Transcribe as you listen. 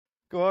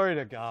Glory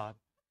to God.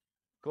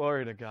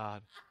 Glory to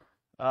God.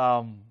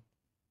 Um,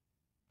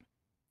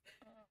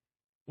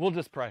 we'll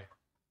just pray.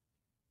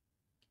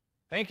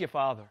 Thank you,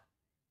 Father,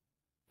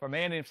 for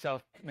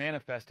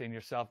manifesting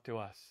yourself to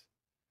us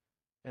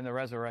in the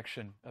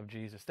resurrection of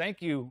Jesus. Thank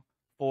you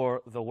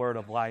for the word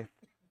of life.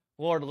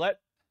 Lord, let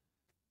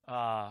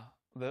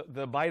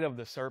the bite of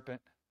the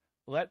serpent,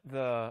 let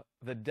the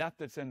death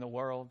that's in the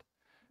world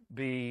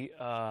be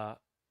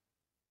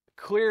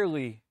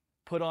clearly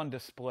put on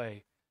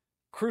display,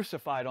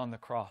 crucified on the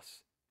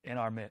cross in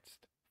our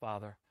midst,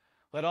 Father.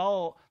 Let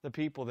all the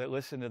people that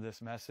listen to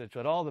this message,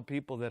 let all the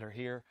people that are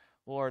here,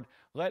 Lord,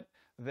 let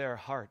their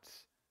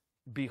hearts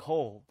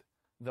behold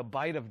the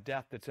bite of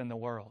death that's in the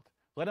world.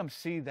 Let them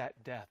see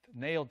that death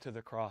nailed to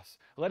the cross.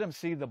 Let them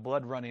see the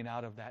blood running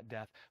out of that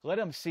death. Let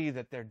them see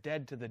that they're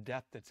dead to the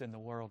death that's in the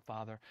world,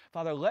 Father.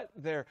 Father, let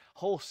their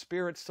whole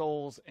spirit,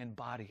 souls, and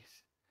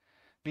bodies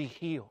be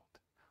healed,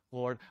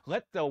 Lord.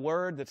 Let the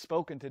word that's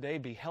spoken today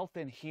be health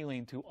and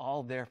healing to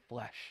all their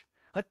flesh.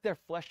 Let their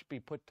flesh be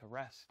put to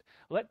rest.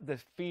 Let the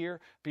fear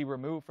be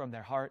removed from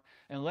their heart,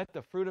 and let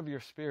the fruit of your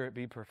Spirit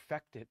be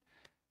perfected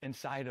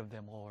inside of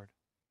them, Lord.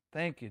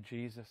 Thank you,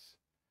 Jesus.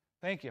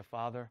 Thank you,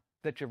 Father,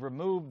 that you've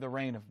removed the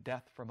reign of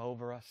death from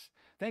over us.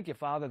 Thank you,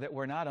 Father, that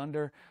we're not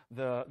under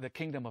the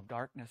kingdom of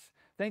darkness.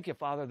 Thank you,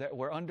 Father, that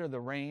we're under the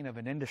reign of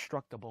an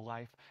indestructible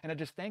life. And I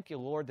just thank you,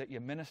 Lord, that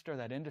you minister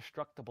that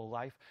indestructible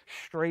life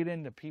straight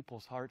into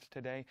people's hearts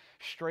today,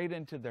 straight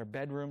into their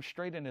bedrooms,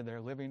 straight into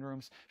their living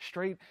rooms,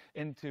 straight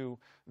into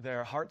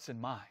their hearts and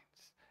minds.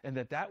 And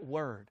that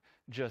word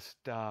just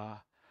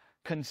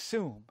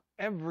consume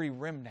every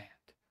remnant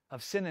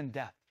of sin and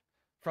death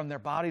from their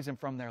bodies and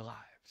from their lives.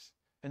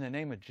 In the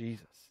name of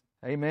Jesus.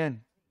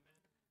 Amen.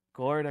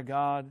 Glory to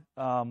God.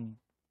 The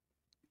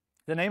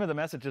name of the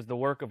message is The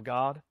Work of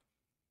God.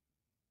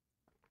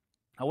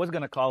 I was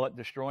going to call it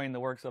Destroying the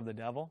Works of the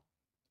Devil,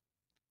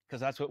 because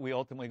that's what we're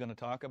ultimately going to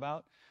talk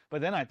about.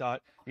 But then I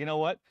thought, you know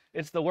what?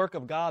 It's the work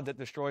of God that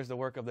destroys the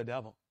work of the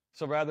devil.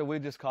 So rather we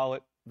just call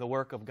it the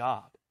work of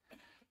God.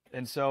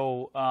 And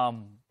so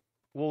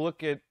we'll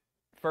look at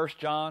 1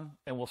 John,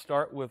 and we'll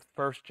start with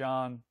 1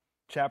 John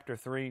chapter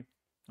 3,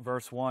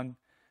 verse 1,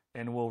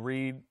 and we'll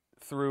read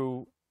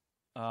through,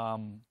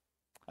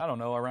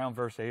 around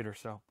verse 8 or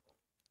so.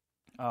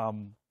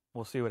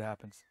 We'll see what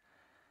happens.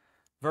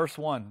 Verse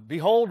 1,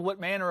 Behold what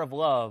manner of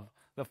love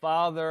the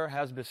Father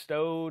has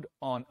bestowed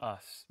on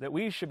us, that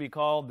we should be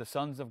called the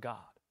sons of God.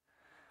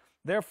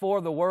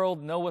 Therefore the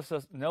world knoweth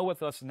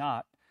us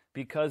not,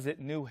 because it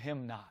knew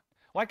him not.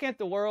 Why can't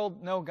the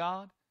world know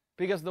God?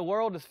 Because the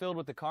world is filled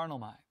with the carnal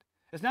mind.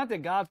 It's not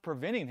that God's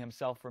preventing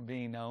himself from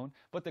being known,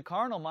 but the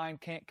carnal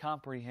mind can't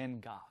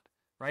comprehend God,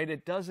 right?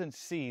 It doesn't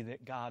see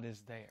that God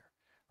is there,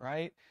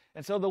 right?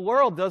 And so the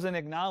world doesn't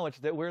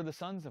acknowledge that we're the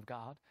sons of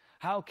God.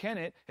 How can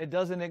it? It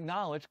doesn't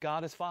acknowledge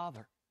God as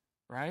Father,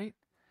 right?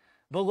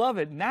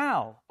 Beloved,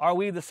 now are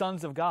we the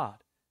sons of God,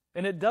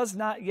 and it does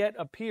not yet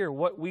appear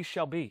what we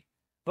shall be.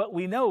 But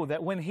we know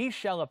that when he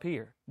shall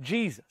appear,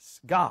 Jesus,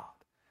 God,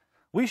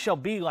 we shall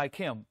be like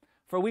him,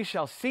 for we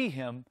shall see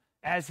him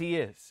as he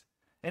is.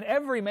 And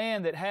every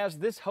man that has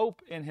this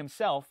hope in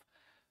himself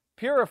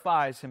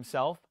purifies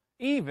himself,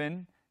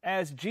 even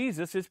as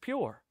Jesus is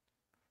pure.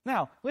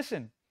 Now,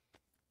 listen,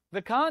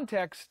 the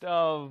context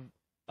of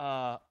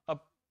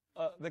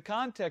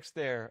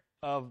there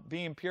of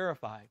being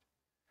purified,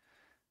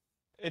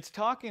 it's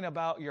talking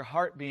about your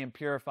heart being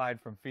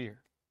purified from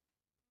fear.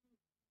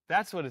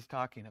 That's what it's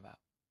talking about,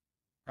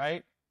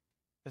 right?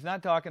 It's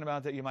not talking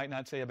about that you might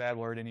not say a bad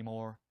word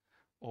anymore,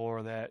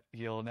 or that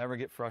you'll never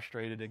get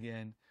frustrated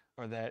again,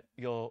 or that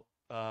you'll,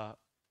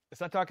 it's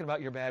not talking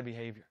about your bad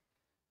behavior.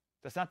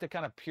 That's not the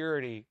kind of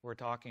purity we're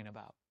talking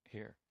about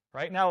here,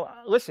 right? Now,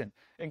 listen,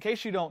 in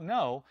case you don't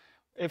know,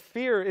 if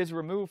fear is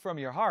removed from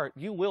your heart,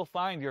 you will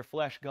find your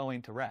flesh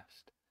going to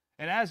rest.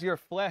 And as your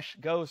flesh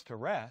goes to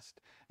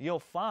rest, you'll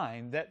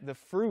find that the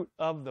fruit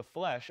of the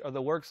flesh, or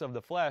the works of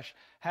the flesh,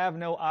 have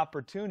no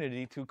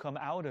opportunity to come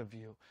out of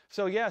you.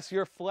 So yes,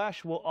 your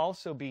flesh will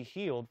also be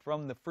healed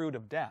from the fruit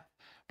of death.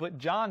 But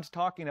John's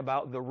talking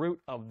about the root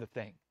of the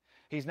thing.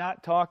 He's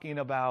not talking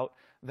about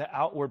the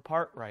outward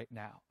part right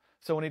now.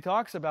 So when he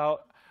talks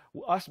about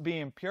us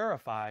being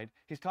purified,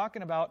 he's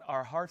talking about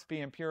our hearts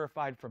being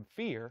purified from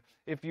fear.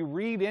 If you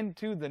read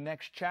into the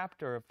next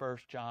chapter of 1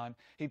 John,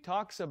 he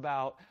talks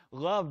about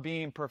love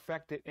being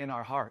perfected in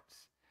our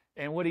hearts.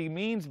 And what he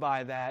means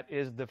by that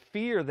is the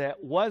fear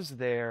that was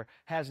there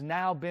has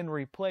now been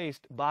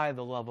replaced by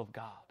the love of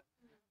God,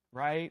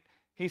 right?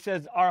 He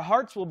says our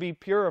hearts will be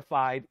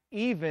purified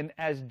even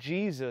as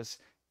Jesus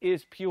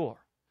is pure.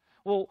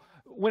 Well,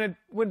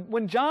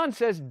 when John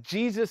says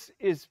Jesus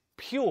is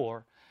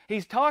pure,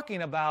 he's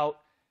talking about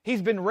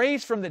he's been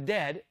raised from the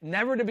dead,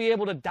 never to be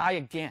able to die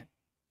again.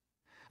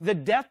 The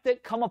death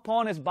that come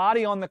upon his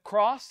body on the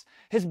cross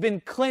has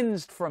been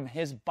cleansed from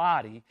his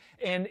body,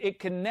 and it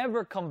can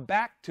never come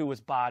back to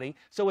his body,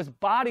 so his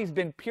body's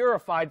been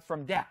purified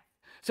from death.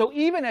 So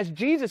even as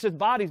Jesus'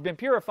 body's been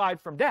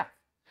purified from death,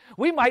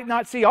 we might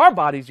not see our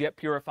bodies yet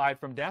purified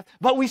from death,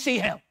 but we see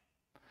him.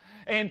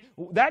 And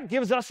that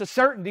gives us a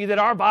certainty that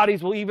our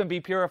bodies will even be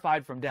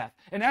purified from death.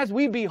 And as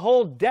we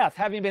behold death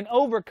having been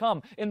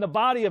overcome in the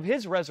body of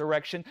his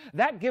resurrection,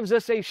 that gives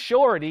us a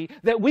surety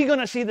that we're going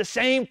to see the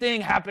same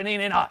thing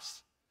happening in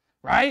us,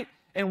 right?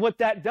 And what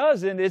that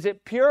does then is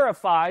it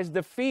purifies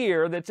the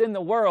fear that's in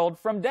the world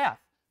from death,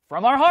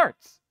 from our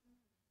hearts.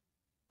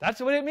 That's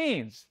what it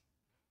means.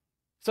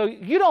 So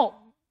you don't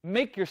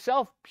make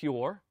yourself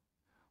pure.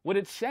 What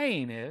it's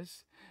saying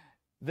is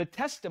the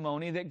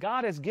testimony that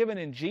God has given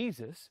in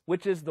Jesus,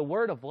 which is the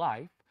word of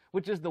life,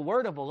 which is the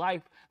word of a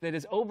life that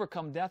has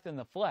overcome death in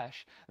the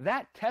flesh,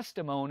 that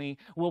testimony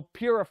will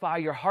purify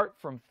your heart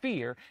from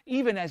fear,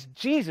 even as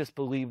Jesus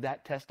believed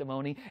that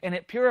testimony, and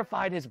it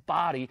purified his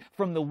body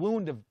from the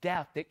wound of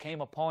death that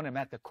came upon him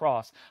at the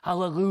cross.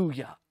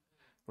 Hallelujah.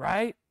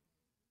 Right?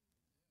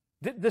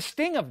 The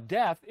sting of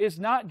death is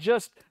not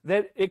just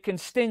that it can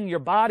sting your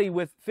body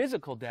with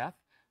physical death.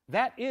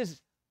 That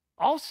is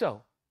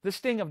also the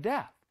sting of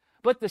death.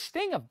 But the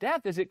sting of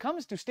death is it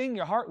comes to sting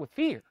your heart with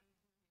fear.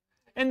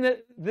 And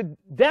the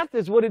death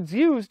is what is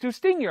used to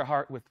sting your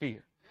heart with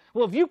fear.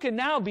 Well, if you can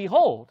now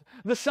behold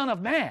the Son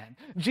of Man,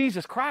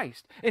 Jesus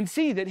Christ, and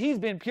see that he's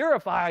been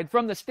purified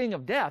from the sting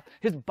of death,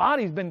 his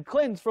body's been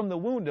cleansed from the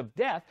wound of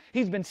death,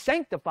 he's been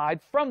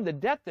sanctified from the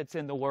death that's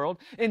in the world,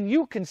 and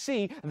you can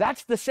see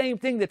that's the same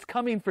thing that's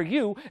coming for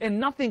you, and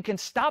nothing can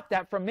stop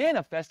that from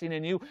manifesting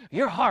in you,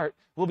 your heart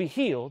will be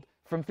healed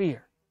from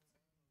fear.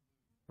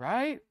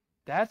 Right?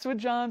 That's what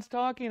John's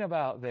talking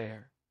about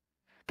there.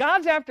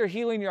 God's after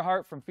healing your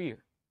heart from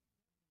fear.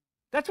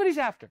 That's what he's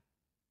after.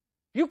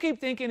 You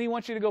keep thinking he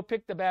wants you to go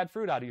pick the bad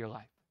fruit out of your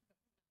life.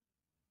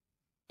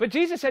 But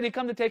Jesus said he'd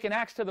come to take an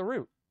axe to the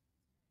root.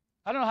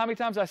 I don't know how many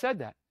times I said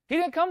that. He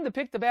didn't come to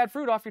pick the bad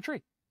fruit off your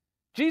tree.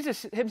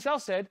 Jesus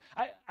himself said,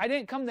 I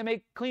didn't come to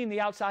make clean the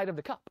outside of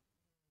the cup.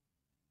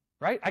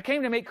 Right? I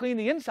came to make clean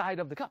the inside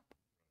of the cup.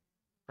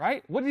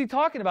 Right? What is he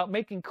talking about,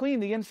 making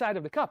clean the inside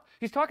of the cup?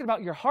 He's talking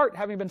about your heart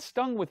having been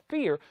stung with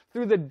fear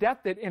through the death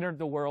that entered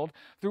the world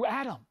through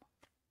Adam.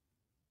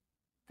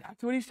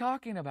 That's what he's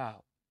talking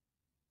about.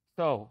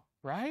 So,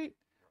 right?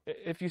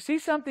 If you see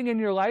something in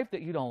your life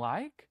that you don't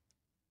like,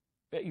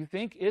 that you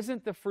think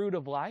isn't the fruit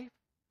of life,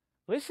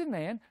 listen,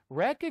 man,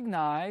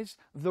 recognize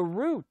the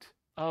root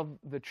of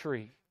the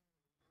tree.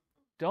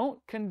 Don't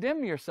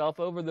condemn yourself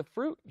over the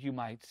fruit you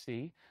might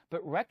see,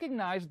 but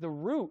recognize the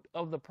root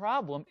of the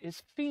problem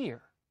is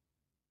fear.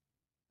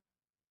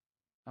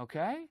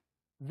 Okay?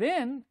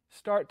 Then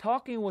start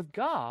talking with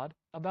God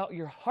about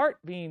your heart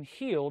being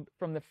healed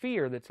from the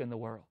fear that's in the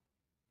world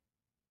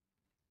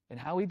and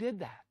how he did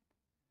that.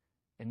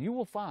 And you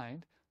will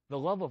find the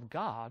love of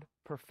God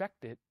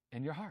perfected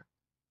in your heart.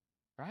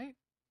 Right?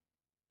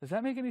 Does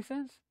that make any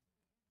sense?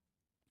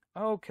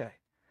 Okay.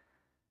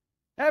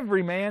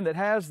 Every man that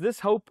has this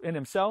hope in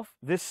himself,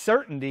 this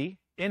certainty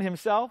in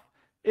himself,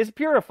 is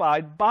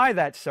purified by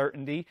that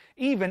certainty,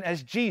 even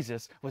as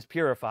Jesus was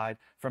purified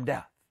from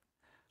death.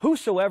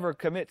 Whosoever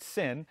commits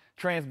sin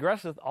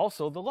transgresseth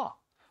also the law.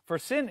 For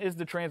sin is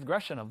the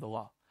transgression of the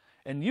law.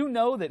 And you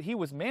know that he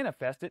was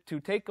manifested to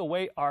take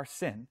away our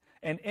sin,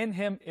 and in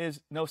him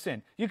is no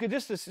sin. You could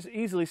just as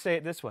easily say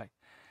it this way.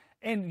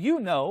 And you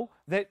know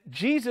that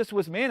Jesus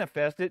was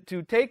manifested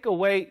to take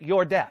away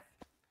your death,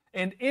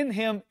 and in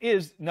him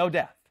is no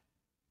death.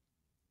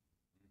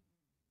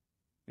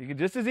 You could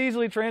just as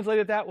easily translate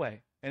it that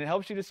way, and it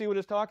helps you to see what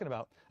it's talking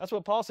about. That's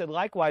what Paul said.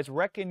 Likewise,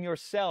 reckon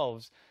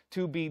yourselves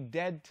to be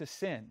dead to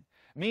sin.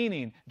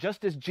 Meaning,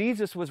 just as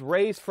Jesus was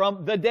raised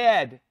from the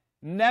dead,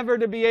 never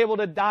to be able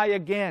to die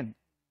again.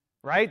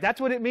 Right?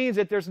 That's what it means,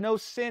 that there's no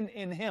sin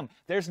in him.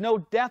 There's no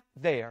death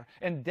there,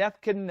 and death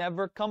can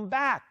never come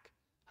back.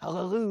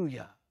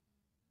 Hallelujah.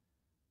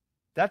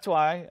 That's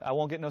why I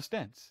won't get no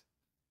stents.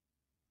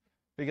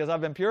 Because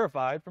I've been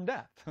purified from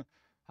death.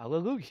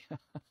 Hallelujah.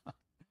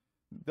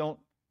 Don't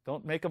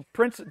make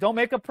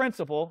a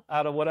principle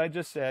out of what I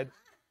just said.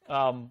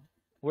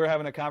 We're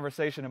having a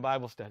conversation in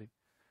Bible study.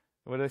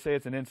 What did I say?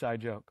 It's an inside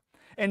joke.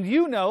 And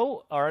you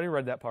know, I already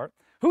read that part,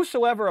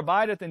 whosoever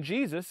abideth in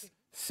Jesus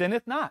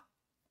sinneth not.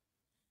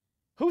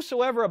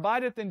 Whosoever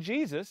abideth in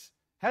Jesus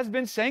has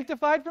been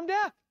sanctified from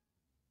death.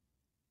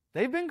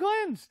 They've been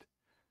cleansed.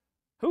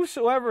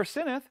 Whosoever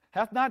sinneth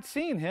hath not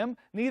seen him,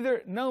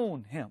 neither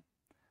known him.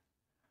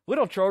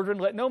 Little children,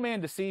 let no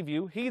man deceive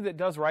you. He that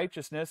does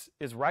righteousness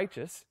is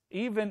righteous,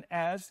 even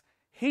as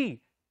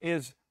he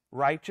is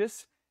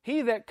righteous.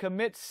 He that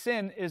commits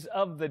sin is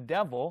of the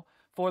devil,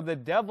 for the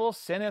devil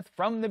sinneth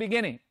from the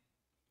beginning.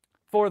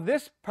 For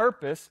this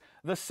purpose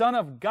the Son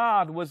of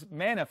God was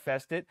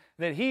manifested,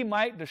 that he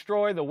might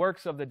destroy the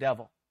works of the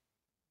devil.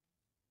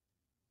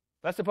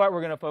 That's the part we're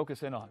going to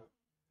focus in on.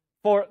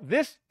 For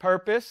this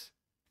purpose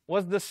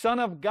was the Son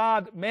of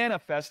God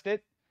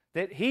manifested,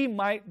 that he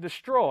might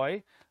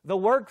destroy the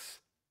works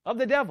of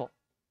the devil.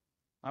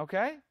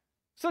 Okay?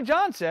 So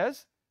John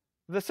says,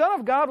 the Son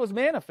of God was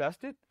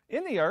manifested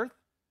in the earth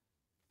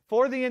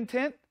for the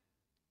intent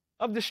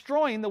of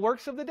destroying the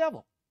works of the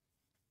devil.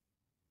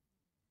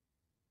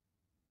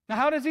 Now,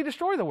 how does he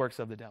destroy the works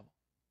of the devil?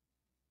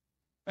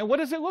 And what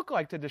does it look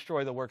like to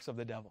destroy the works of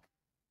the devil?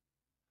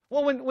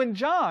 Well, when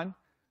John,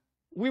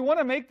 we want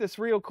to make this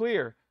real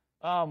clear.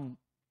 Man,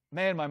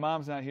 my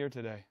mom's not here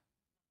today.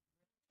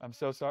 I'm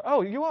so sorry.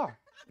 Oh, you are.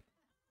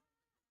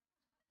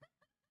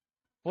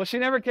 Well, she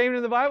never came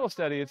to the Bible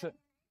study.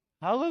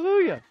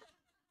 Hallelujah.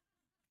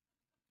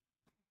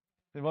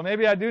 Well,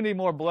 maybe I do need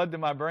more blood to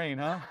my brain,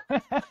 huh?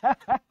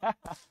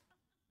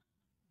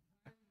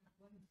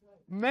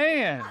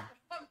 Man.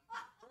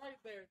 Right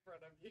there in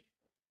front of you.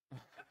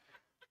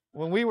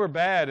 When we were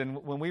bad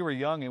and when we were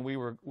young and we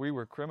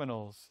were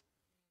criminals.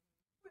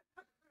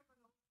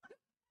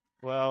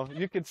 Well,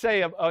 you could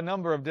say a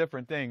number of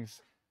different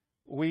things.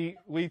 We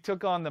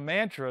took on the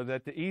mantra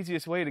that the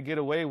easiest way to get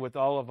away with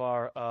all of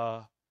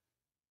our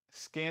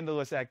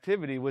scandalous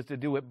activity was to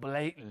do it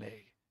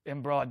blatantly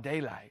in broad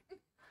daylight.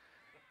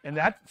 And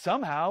that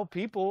somehow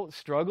people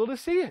struggle to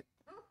see it.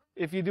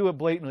 If you do it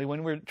blatantly,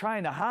 when we're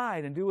trying to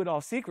hide and do it all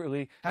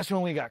secretly, that's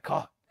when we got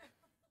caught,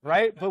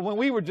 right? But when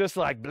we were just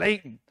like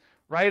blatant,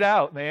 right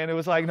out, man, it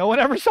was like no one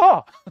ever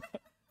saw.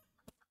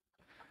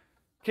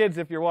 Kids,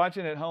 if you're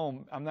watching at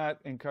home, I'm not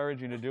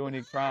encouraging you to do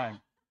any crime.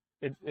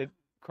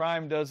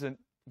 Crime doesn't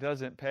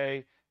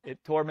pay.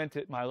 It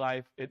tormented my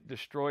life. It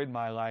destroyed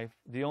my life.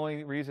 The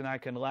only reason I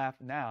can laugh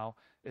now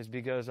is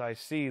because I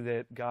see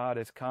that God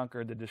has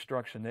conquered the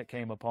destruction that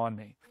came upon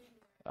me.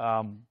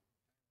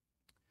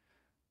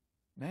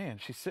 Man,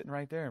 she's sitting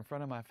right there in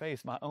front of my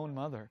face, my own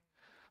mother.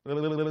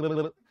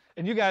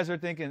 And you guys are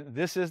thinking,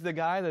 this is the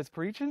guy that's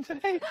preaching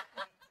today?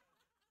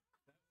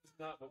 That's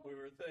not what we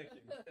were thinking.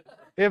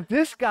 If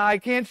this guy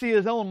can't see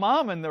his own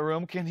mom in the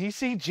room, can he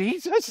see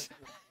Jesus?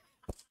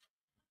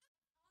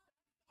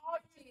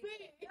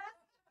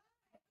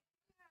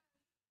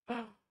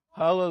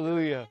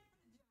 Hallelujah.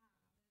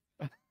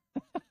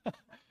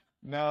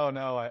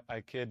 No,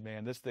 I kid,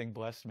 man. This thing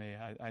blessed me.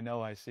 I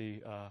know I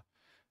see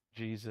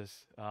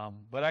Jesus.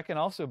 But I can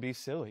also be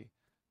silly.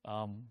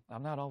 I'm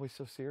not always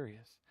so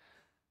serious.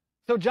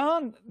 So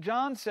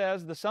John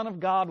says the Son of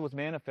God was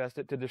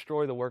manifested to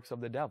destroy the works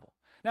of the devil.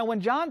 Now,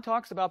 when John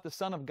talks about the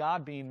Son of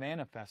God being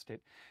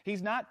manifested,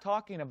 he's not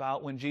talking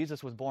about when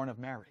Jesus was born of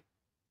Mary.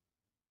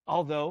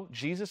 Although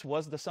Jesus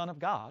was the Son of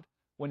God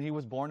when he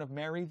was born of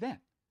Mary then.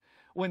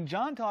 When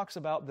John talks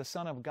about the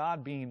Son of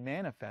God being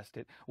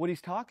manifested, what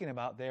he's talking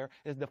about there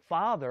is the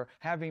Father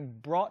having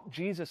brought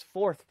Jesus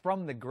forth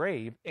from the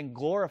grave in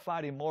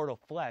glorified immortal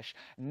flesh,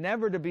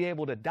 never to be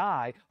able to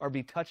die or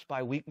be touched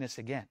by weakness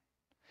again.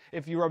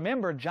 If you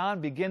remember, John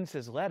begins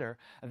his letter,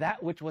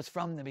 that which was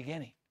from the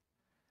beginning,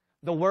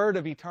 the word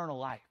of eternal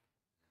life,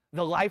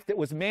 the life that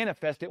was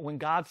manifested when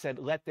God said,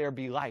 let there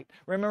be light.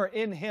 Remember,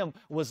 in him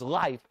was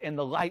life, and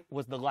the light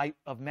was the light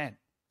of men.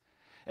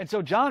 And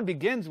so John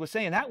begins with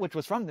saying that which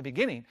was from the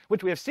beginning,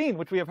 which we have seen,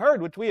 which we have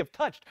heard, which we have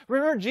touched.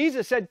 Remember,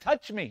 Jesus said,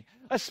 touch me.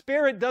 A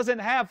spirit doesn't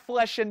have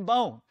flesh and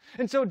bone.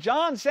 And so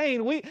John's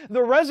saying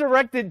the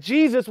resurrected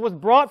Jesus was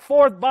brought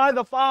forth by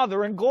the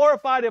Father in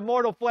glorified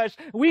immortal flesh.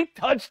 We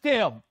touched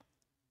him.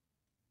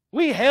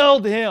 We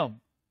held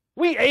him.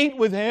 We ate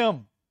with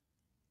him.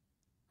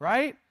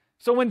 Right?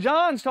 So when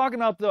John's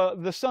talking about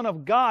the Son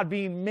of God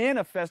being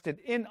manifested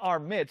in our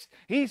midst,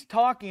 he's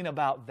talking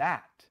about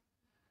that.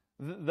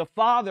 The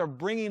Father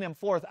bringing him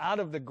forth out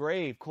of the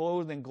grave,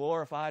 clothed in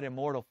glorified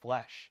immortal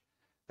flesh.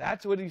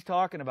 That's what he's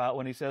talking about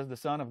when he says the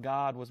Son of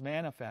God was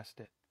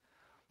manifested.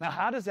 Now,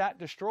 how does that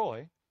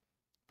destroy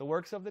the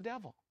works of the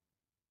devil?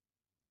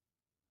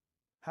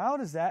 How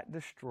does that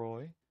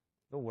destroy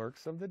the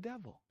works of the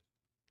devil?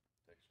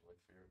 Takes away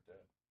fear of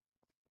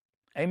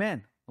death.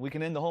 Amen. We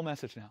can end the whole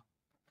message now.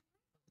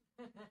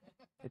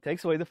 It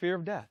takes away the fear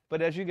of death.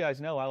 But as you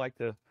guys know, I like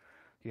to,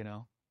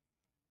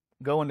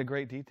 go into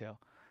great detail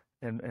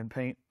and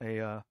paint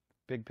a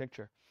big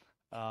picture.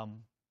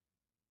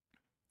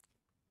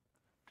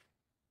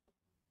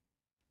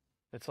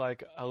 It's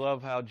like, I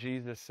love how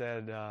Jesus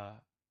said,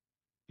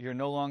 you're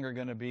no longer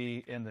going to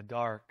be in the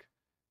dark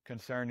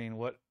concerning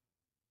what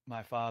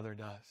my Father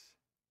does,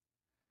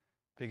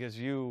 because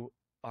you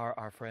are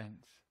our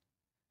friends.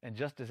 And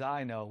just as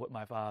I know what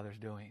my Father's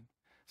doing,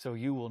 so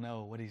you will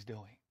know what he's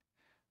doing,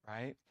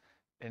 right?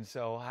 And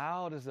so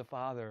how does the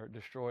Father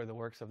destroy the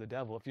works of the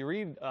devil? If you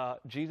read,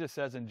 Jesus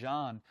says in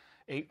John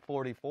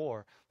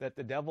 8:44 that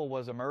the devil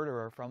was a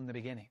murderer from the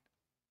beginning.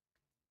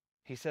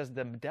 He says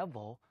the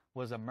devil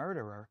was a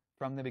murderer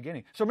from the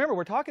beginning. So remember,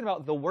 we're talking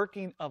about the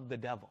working of the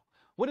devil.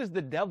 What is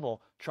the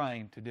devil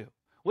trying to do?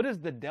 What does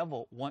the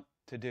devil want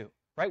to do?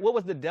 Right? What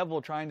was the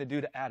devil trying to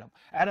do to Adam?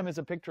 Adam is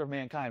a picture of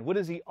mankind. What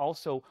is he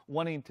also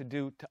wanting to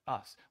do to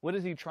us? What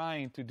is he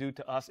trying to do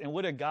to us? And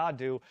what did God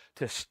do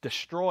to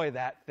destroy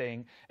that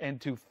thing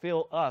and to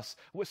fill us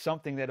with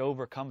something that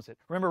overcomes it?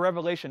 Remember,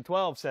 Revelation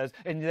 12 says,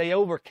 and they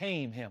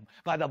overcame him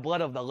by the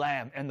blood of the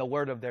Lamb and the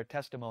word of their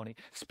testimony.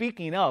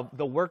 Speaking of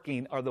the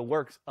working or the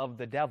works of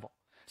the devil.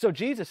 So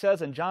Jesus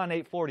says in John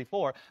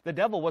 8:44, the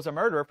devil was a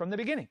murderer from the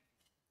beginning.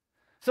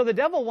 So the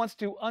devil wants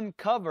to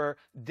uncover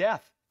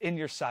death in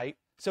your sight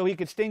so he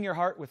could sting your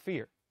heart with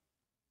fear.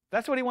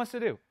 That's what he wants to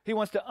do. He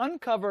wants to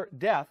uncover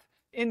death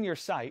in your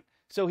sight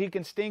so he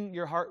can sting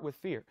your heart with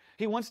fear.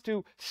 He wants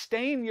to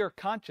stain your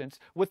conscience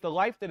with the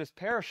life that is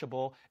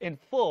perishable and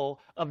full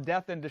of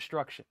death and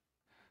destruction,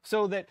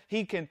 so that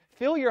he can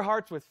fill your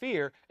hearts with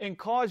fear and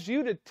cause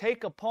you to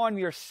take upon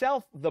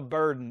yourself the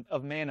burden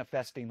of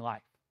manifesting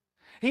life.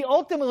 He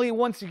ultimately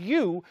wants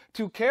you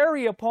to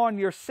carry upon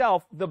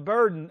yourself the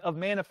burden of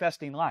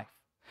manifesting life,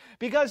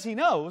 because he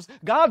knows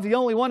God's the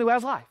only one who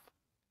has life.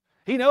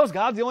 He knows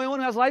God's the only one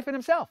who has life in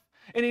himself.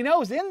 And he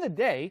knows in the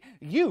day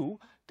you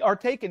are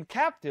taken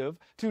captive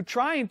to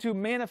trying to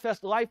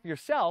manifest life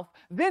yourself,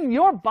 then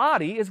your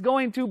body is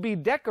going to be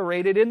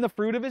decorated in the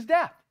fruit of his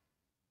death.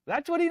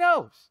 That's what he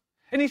knows.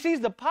 And he sees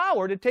the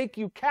power to take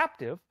you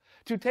captive,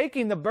 to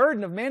taking the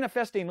burden of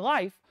manifesting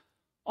life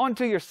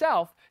onto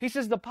yourself. He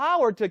says the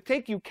power to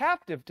take you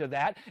captive to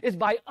that is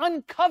by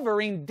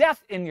uncovering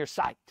death in your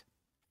sight.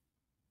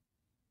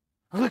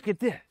 Look at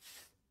this.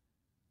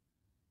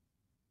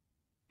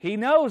 He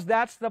knows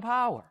that's the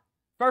power.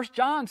 1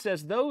 John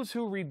says those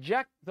who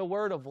reject the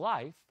word of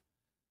life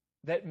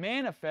that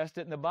manifest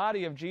it in the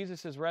body of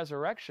Jesus'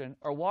 resurrection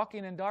are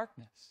walking in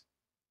darkness.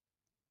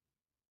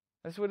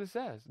 That's what it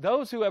says.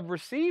 Those who have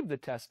received the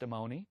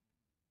testimony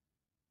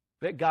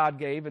that God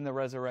gave in the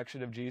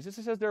resurrection of Jesus,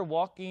 it says they're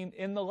walking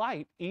in the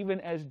light, even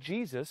as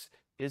Jesus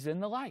is in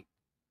the light.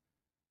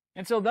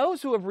 And so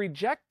those who have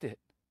rejected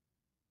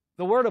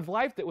the word of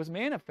life that was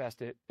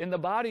manifested in the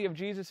body of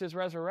Jesus'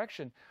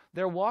 resurrection,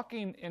 they're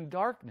walking in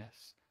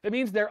darkness. That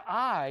means their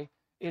eye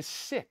is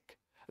sick.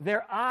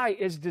 Their eye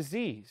is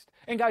diseased.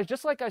 And guys,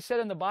 just like I said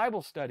in the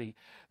Bible study,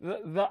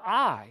 the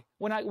eye,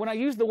 when I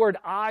use the word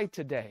eye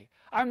today,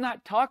 I'm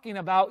not talking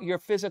about your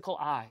physical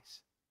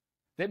eyes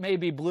that may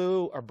be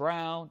blue or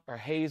brown or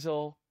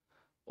hazel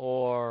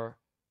or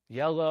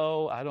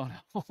yellow. I don't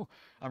know.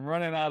 I'm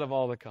running out of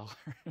all the colors.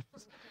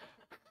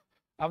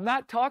 I'm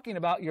not talking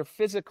about your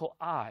physical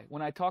eye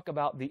when I talk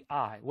about the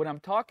eye. What I'm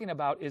talking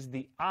about is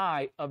the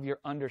eye of your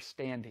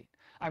understanding.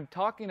 I'm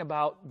talking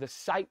about the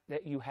sight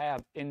that you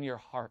have in your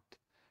heart,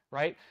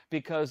 right?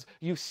 Because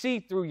you see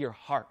through your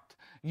heart.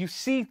 You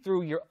see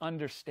through your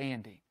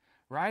understanding,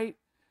 right?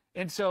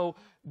 And so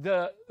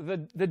the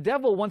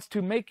devil wants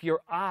to make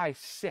your eye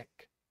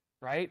sick,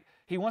 right?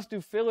 He wants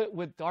to fill it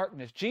with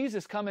darkness.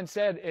 Jesus come and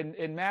said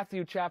in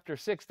Matthew chapter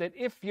 6 that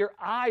if your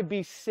eye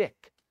be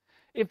sick,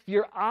 if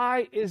your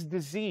eye is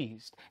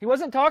diseased, he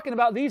wasn't talking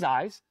about these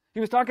eyes.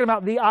 He was talking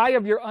about the eye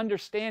of your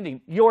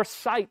understanding, your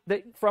sight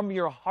that from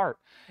your heart.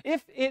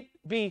 If it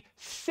be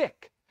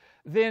sick,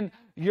 then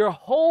your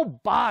whole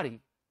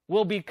body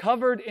will be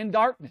covered in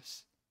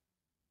darkness,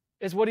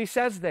 is what he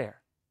says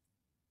there.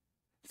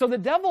 So the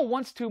devil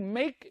wants to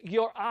make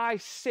your eye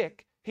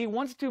sick. He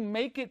wants to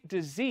make it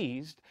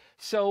diseased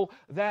so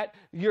that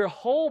your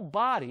whole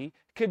body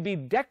could be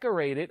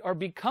decorated or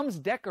becomes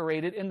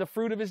decorated in the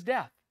fruit of his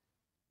death.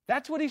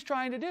 That's what he's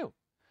trying to do.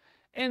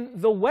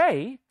 And the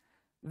way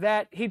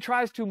that he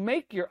tries to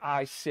make your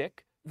eye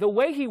sick, the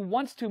way he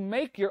wants to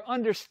make your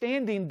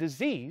understanding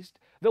diseased,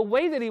 the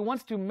way that he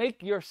wants to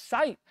make your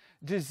sight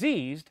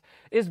diseased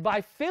is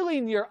by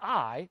filling your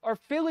eye or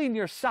filling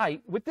your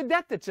sight with the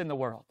death that's in the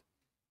world.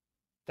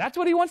 That's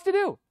what he wants to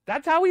do.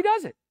 That's how he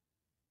does it.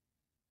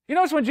 You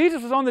notice when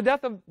Jesus was on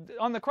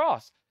the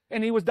cross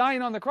and he was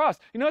dying on the cross,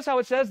 you notice how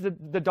it says the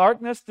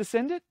darkness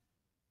descended?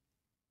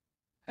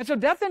 And so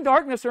death and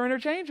darkness are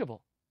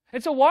interchangeable.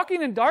 And so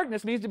walking in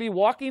darkness means to be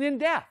walking in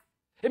death.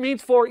 It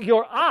means for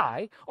your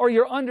eye or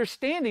your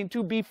understanding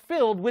to be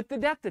filled with the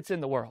death that's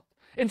in the world,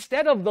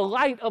 instead of the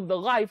light of the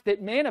life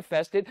that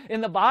manifested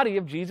in the body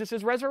of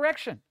Jesus'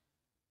 resurrection.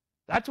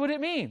 That's what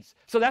it means.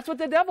 So that's what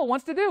the devil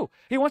wants to do.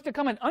 He wants to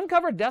come and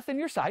uncover death in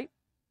your sight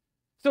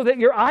so that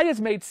your eye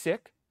is made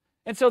sick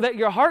and so that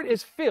your heart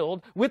is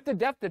filled with the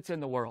death that's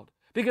in the world,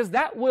 because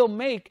that will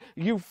make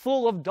you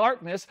full of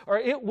darkness, or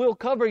it will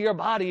cover your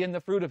body in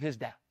the fruit of his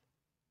death.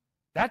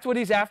 That's what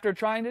he's after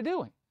trying to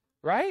do,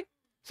 right?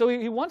 So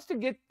he wants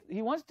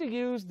to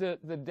use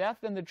the death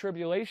and the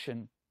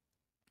tribulation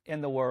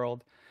in the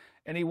world,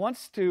 and he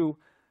wants to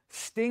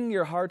sting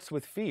your hearts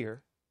with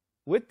fear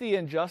with the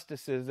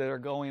injustices that are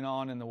going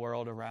on in the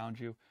world around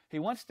you. He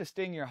wants to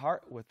sting your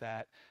heart with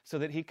that so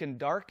that he can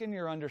darken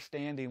your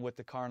understanding with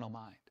the carnal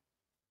mind,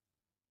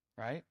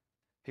 right?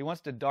 He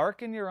wants to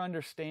darken your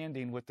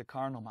understanding with the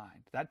carnal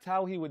mind. That's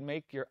how he would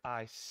make your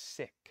eye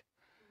sick,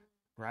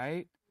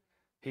 right?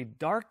 He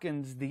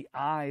darkens the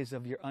eyes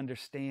of your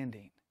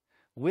understanding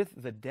with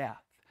the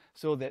death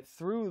so that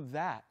through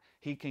that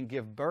he can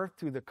give birth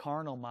to the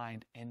carnal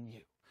mind in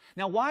you.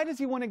 Now, why does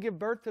he want to give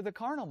birth to the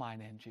carnal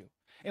mind in you?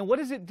 And what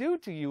does it do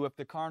to you if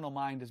the carnal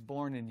mind is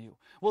born in you?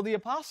 Well, the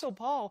Apostle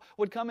Paul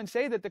would come and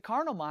say that the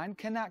carnal mind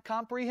cannot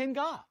comprehend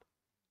God.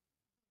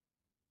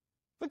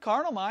 The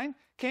carnal mind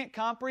can't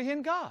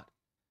comprehend God.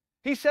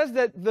 He says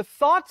that the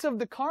thoughts of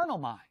the carnal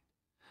mind,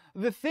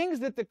 the things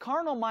that the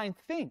carnal mind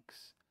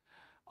thinks,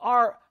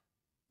 are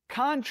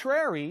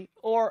contrary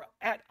or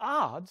at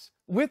odds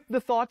with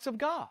the thoughts of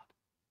God.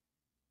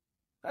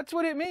 That's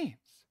what it means.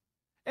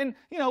 And,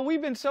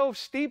 we've been so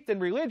steeped in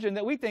religion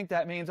that we think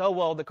that means, oh,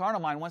 well, the carnal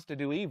mind wants to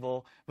do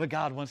evil, but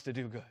God wants to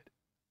do good.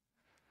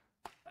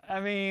 I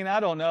mean, I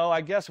don't know.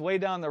 I guess way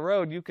down the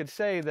road you could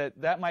say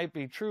that that might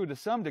be true to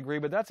some degree,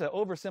 but that's an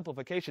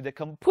oversimplification that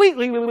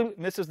completely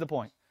misses the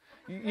point.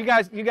 You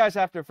guys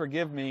have to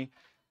forgive me,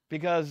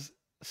 because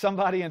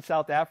somebody in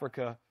South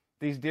Africa,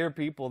 these dear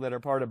people that are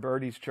part of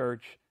Birdie's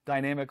church,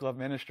 Dynamic Love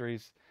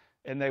Ministries,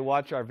 and they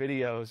watch our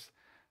videos,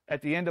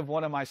 at the end of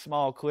one of my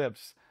small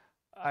clips,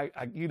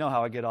 you know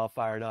how I get all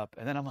fired up,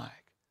 and then I'm like,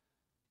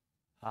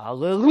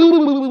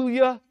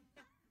 hallelujah.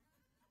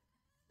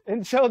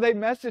 And so they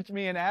messaged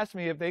me and asked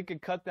me if they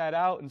could cut that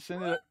out and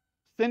send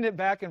it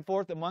back and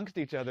forth amongst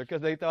each other,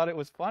 because they thought it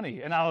was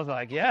funny. And I was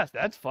like, yes,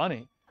 that's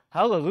funny.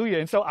 Hallelujah.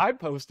 And so I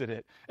posted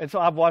it. And so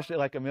I've watched it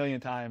like a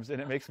million times,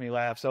 and it makes me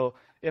laugh. So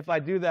if I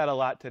do that a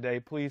lot today,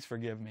 please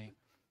forgive me.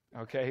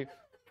 Okay?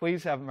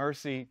 Please have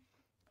mercy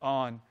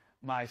on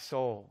my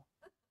soul.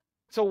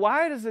 So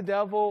why does the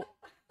devil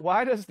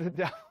want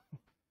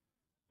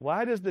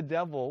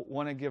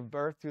to give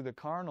birth to the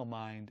carnal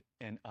mind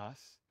in us?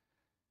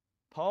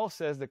 Paul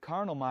says the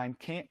carnal mind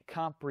can't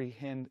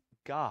comprehend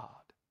God,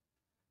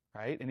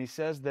 right? And he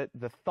says that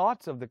the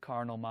thoughts of the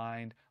carnal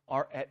mind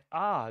are at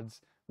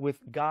odds with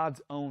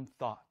God's own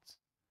thoughts.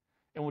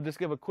 And we'll just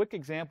give a quick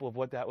example of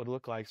what that would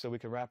look like so we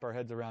can wrap our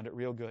heads around it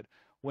real good.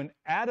 When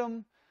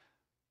Adam's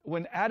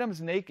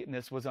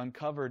nakedness was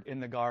uncovered in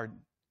the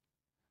garden,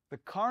 the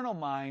carnal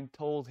mind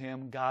told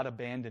him God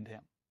abandoned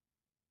him.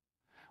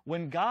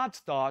 When God's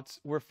thoughts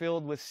were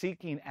filled with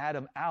seeking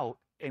Adam out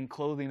and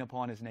clothing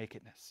upon his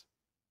nakedness.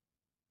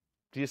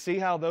 Do you see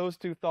how those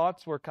two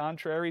thoughts were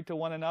contrary to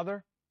one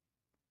another?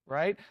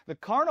 Right? The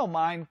carnal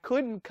mind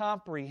couldn't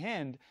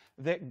comprehend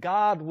that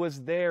God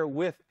was there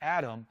with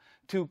Adam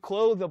to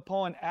clothe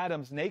upon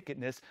Adam's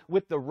nakedness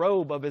with the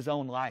robe of his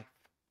own life.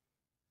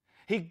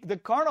 The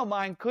carnal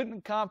mind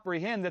couldn't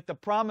comprehend that the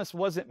promise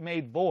wasn't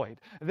made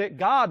void, that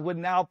God would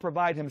now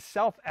provide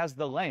himself as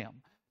the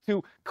lamb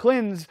to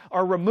cleanse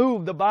or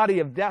remove the body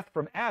of death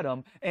from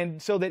Adam,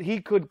 and so that he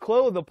could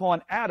clothe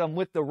upon Adam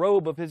with the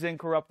robe of his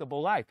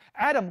incorruptible life.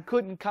 Adam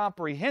couldn't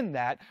comprehend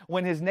that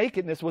when his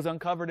nakedness was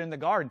uncovered in the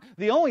garden.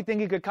 The only thing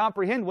he could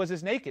comprehend was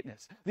his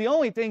nakedness. The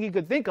only thing he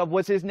could think of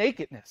was his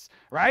nakedness,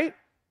 right?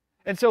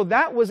 And so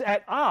that was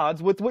at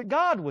odds with what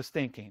God was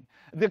thinking.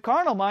 The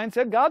carnal mind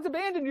said, God's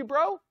abandoned you,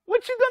 bro.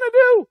 What you gonna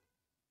do?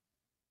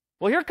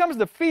 Well, here comes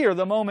the fear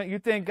the moment you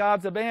think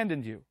God's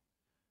abandoned you.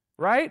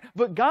 Right?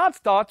 But God's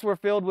thoughts were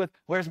filled with,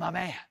 where's my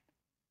man?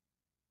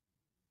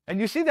 And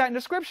you see that in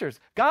the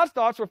scriptures. God's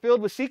thoughts were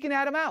filled with seeking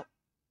Adam out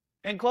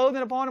and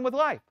clothing upon him with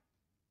life.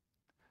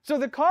 So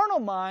the carnal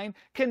mind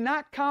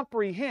cannot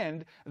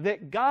comprehend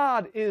that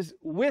God is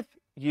with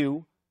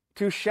you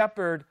to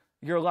shepherd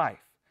your life.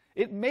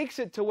 It makes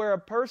it to where a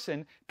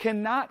person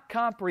cannot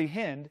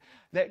comprehend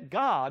that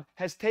God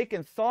has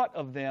taken thought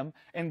of them,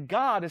 and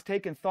God has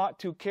taken thought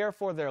to care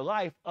for their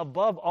life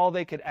above all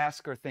they could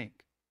ask or think.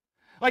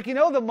 Like, you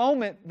know, the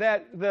moment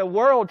that the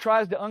world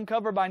tries to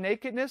uncover my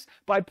nakedness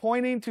by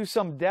pointing to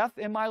some death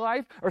in my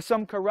life or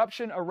some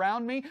corruption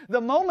around me,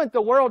 the moment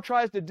the world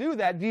tries to do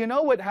that, do you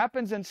know what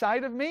happens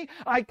inside of me?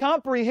 I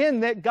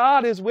comprehend that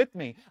God is with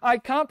me. I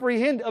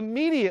comprehend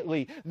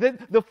immediately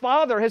that the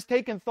Father has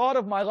taken thought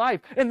of my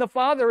life, and the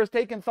Father has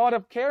taken thought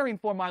of caring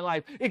for my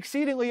life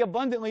exceedingly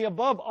abundantly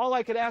above all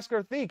I could ask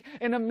or think.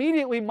 And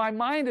immediately my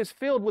mind is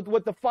filled with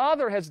what the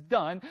Father has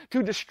done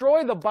to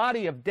destroy the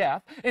body of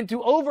death and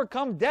to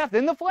overcome death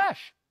in the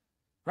flesh,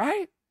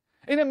 right?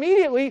 And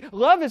immediately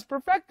love is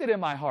perfected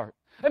in my heart.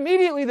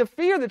 Immediately the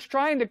fear that's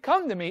trying to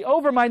come to me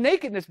over my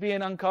nakedness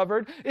being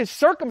uncovered is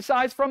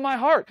circumcised from my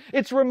heart.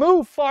 It's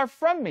removed far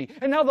from me.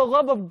 And now the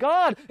love of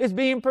God is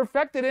being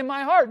perfected in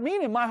my heart,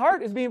 meaning my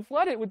heart is being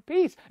flooded with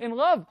peace and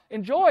love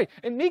and joy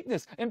and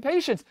meekness and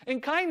patience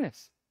and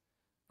kindness.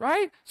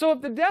 Right? So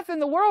if the death in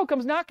the world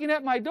comes knocking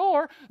at my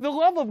door, the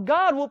love of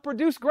God will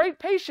produce great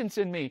patience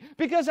in me,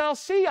 because I'll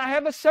see I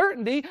have a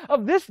certainty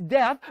of this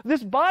death,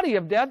 this body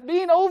of death,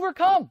 being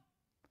overcome.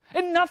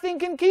 And nothing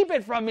can keep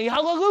it from me.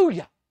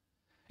 Hallelujah.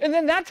 And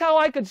then that's how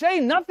I could say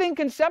nothing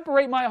can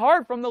separate my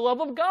heart from the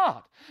love of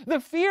God.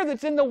 The fear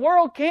that's in the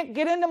world can't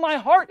get into my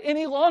heart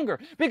any longer,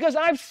 because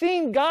I've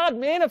seen God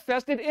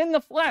manifested in the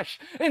flesh.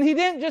 And He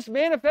didn't just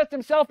manifest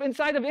Himself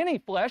inside of any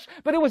flesh,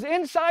 but it was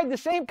inside the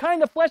same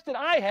kind of flesh that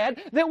I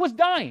had that was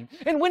dying.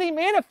 And when He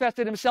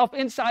manifested Himself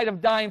inside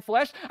of dying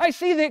flesh, I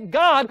see that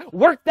God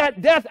worked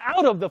that death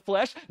out of the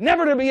flesh,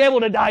 never to be able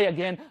to die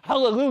again.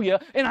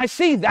 Hallelujah. And I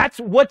see that's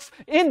what's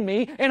in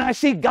me, and I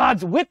see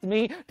God's with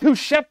me to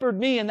shepherd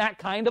me in that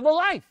kind of a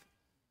life.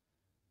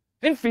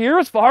 And fear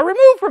is far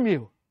removed from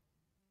you.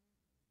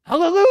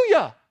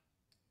 Hallelujah.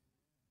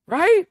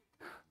 Right?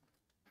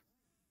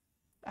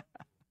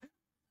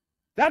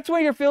 That's why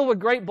you're filled with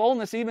great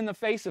boldness even in the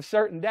face of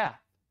certain death.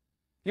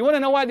 You want to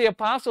know why the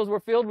apostles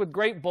were filled with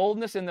great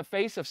boldness in the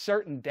face of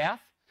certain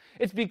death?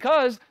 It's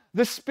because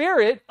the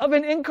spirit of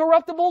an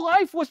incorruptible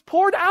life was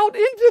poured out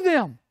into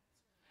them.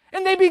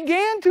 And they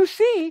began to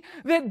see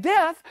that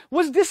death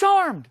was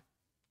disarmed.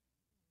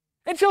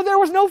 And so there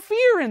was no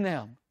fear in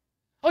them.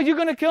 Oh, you're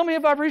going to kill me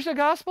if I preach the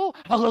gospel?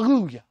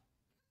 Hallelujah.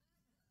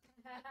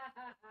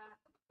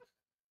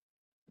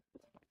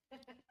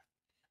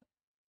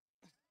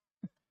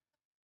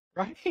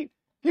 right?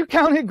 You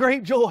count it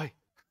great joy.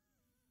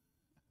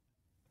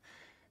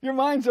 Your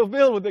mind's so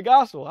filled with the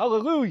gospel.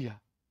 Hallelujah.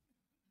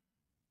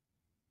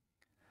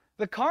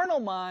 The carnal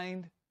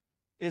mind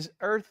is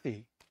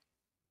earthy,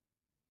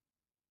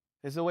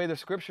 is the way the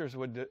scriptures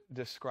would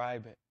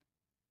describe it.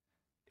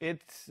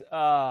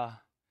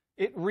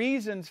 It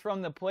reasons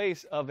from the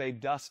place of a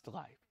dust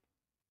life.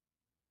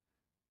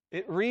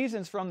 It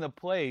reasons from the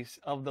place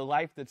of the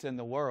life that's in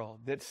the world,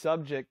 that's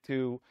subject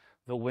to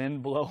the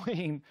wind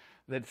blowing,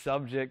 that's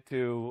subject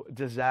to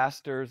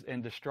disasters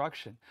and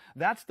destruction.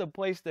 That's the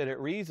place that it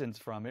reasons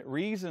from. It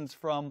reasons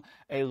from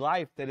a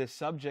life that is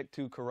subject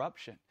to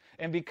corruption.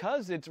 And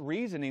because it's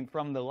reasoning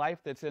from the life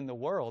that's in the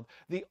world,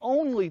 the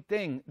only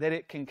thing that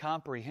it can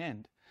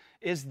comprehend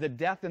is the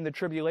death and the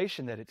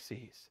tribulation that it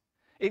sees.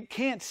 It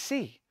can't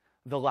see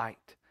the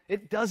light.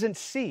 It doesn't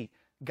see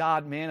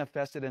God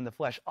manifested in the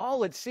flesh.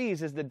 All it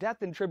sees is the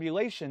death and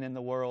tribulation in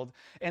the world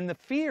and the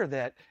fear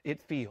that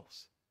it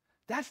feels.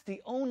 That's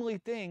the only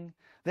thing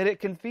that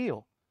it can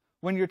feel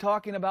when you're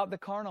talking about the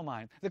carnal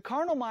mind. The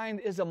carnal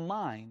mind is a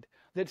mind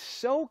that's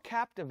so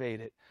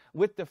captivated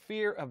with the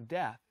fear of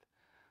death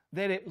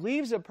that it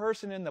leaves a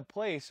person in the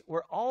place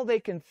where all they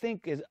can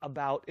think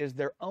about is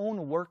their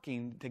own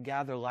working to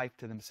gather life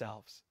to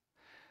themselves.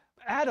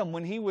 Adam,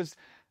 when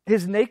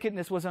his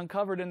nakedness was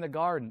uncovered in the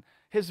garden,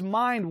 his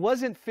mind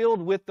wasn't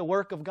filled with the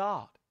work of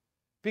God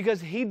because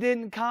he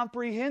didn't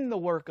comprehend the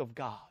work of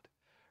God.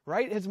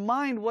 Right? His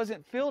mind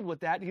wasn't filled with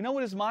that. You know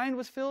what his mind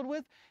was filled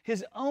with?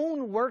 His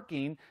own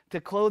working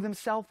to clothe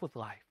himself with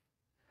life.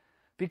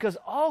 Because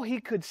all he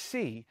could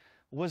see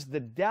was the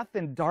death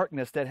and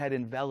darkness that had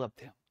enveloped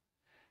him.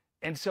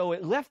 And so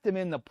it left him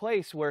in the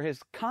place where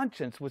his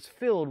conscience was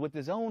filled with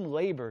his own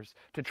labors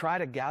to try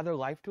to gather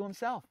life to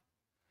himself.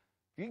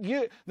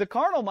 The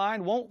carnal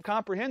mind won't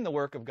comprehend the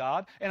work of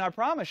God. And I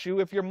promise you,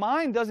 if your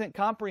mind doesn't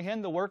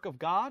comprehend the work of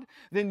God,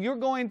 then you're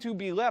going to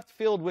be left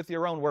filled with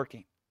your own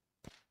working.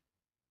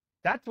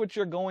 That's what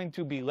you're going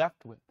to be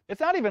left with.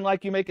 It's not even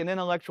like you make an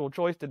intellectual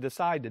choice to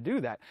decide to do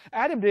that.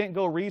 Adam didn't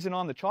go reason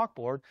on the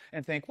chalkboard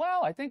and think,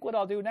 well, I think what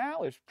I'll do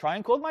now is try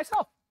and clothe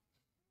myself.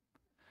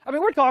 I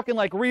mean, we're talking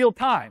like real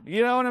time.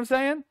 You know what I'm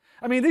saying?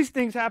 I mean, these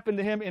things happened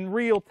to him in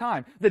real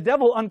time. The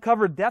devil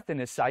uncovered death in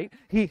his sight.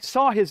 He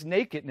saw his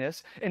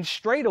nakedness, and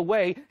straight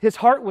away his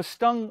heart was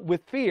stung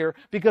with fear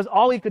because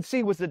all he could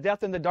see was the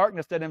death and the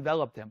darkness that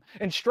enveloped him.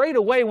 And straight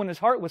away when his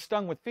heart was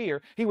stung with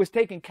fear, he was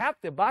taken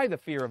captive by the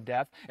fear of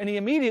death, and he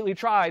immediately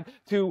tried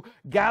to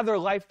gather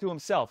life to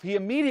himself. He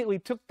immediately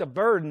took the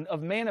burden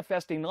of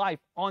manifesting life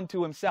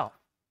onto himself.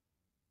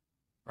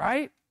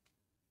 Right?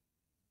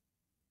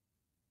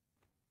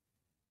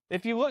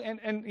 If you look,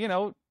 and you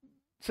know,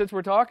 since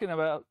we're talking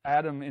about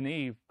Adam and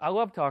Eve, I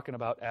love talking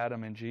about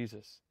Adam and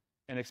Jesus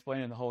and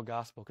explaining the whole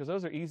gospel because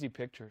those are easy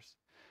pictures.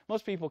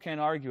 Most people can't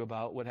argue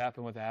about what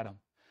happened with Adam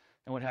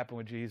and what happened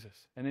with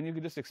Jesus. And then you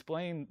can just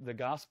explain the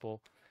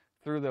gospel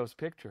through those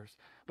pictures.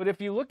 But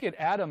if you look at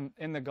Adam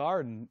in the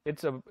garden,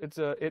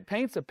 it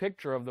paints a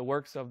picture of the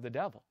works of the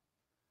devil.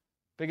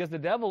 Because the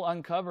devil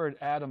uncovered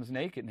Adam's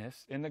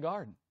nakedness in the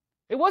garden.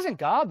 It wasn't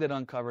God that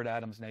uncovered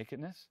Adam's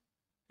nakedness.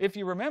 If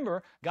you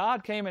remember,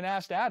 God came and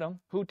asked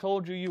Adam, who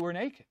told you you were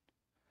naked?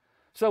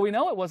 So we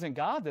know it wasn't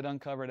God that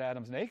uncovered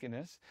Adam's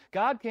nakedness.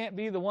 God can't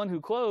be the one who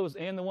clothes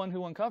and the one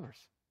who uncovers.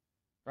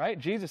 Right?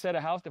 Jesus said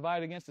a house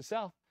divided against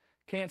itself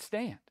can't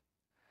stand.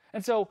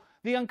 And so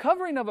the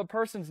uncovering of a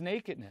person's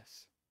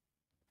nakedness,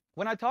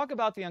 when I talk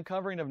about the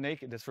uncovering of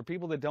nakedness, for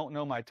people that don't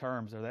know my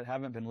terms or that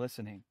haven't been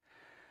listening,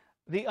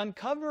 the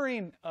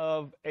uncovering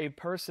of a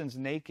person's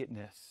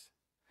nakedness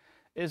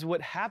is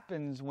what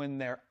happens when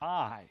their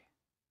eye,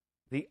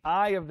 the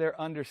eye of their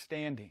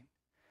understanding,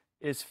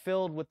 is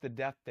filled with the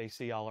death they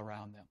see all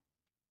around them.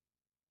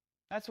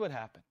 That's what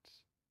happens.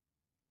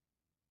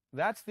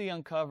 That's the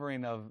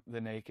uncovering of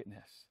the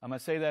nakedness. I'm going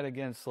to say that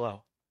again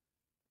slow.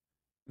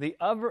 The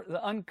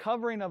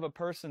uncovering of a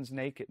person's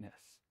nakedness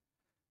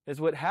is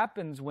what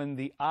happens when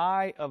the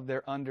eye of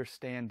their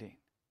understanding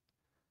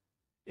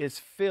is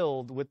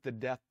filled with the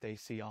death they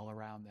see all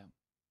around them.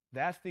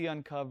 That's the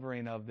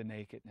uncovering of the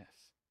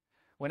nakedness.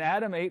 When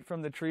Adam ate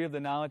from the tree of the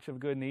knowledge of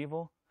good and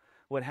evil,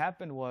 what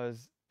happened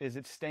is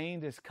it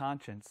stained his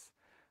conscience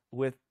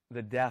with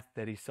the death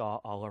that he saw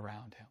all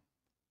around him,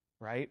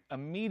 right?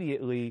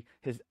 Immediately,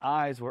 his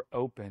eyes were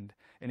opened,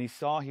 and he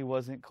saw he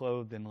wasn't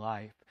clothed in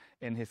life,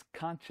 and his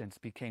conscience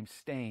became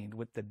stained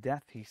with the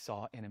death he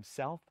saw in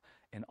himself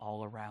and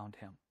all around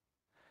him.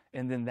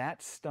 And then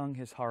that stung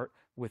his heart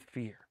with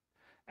fear.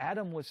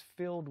 Adam was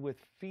filled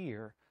with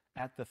fear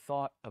at the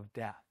thought of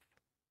death.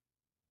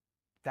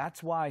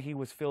 That's why he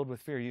was filled with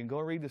fear. You can go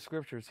read the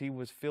scriptures. He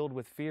was filled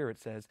with fear, it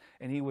says.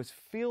 And he was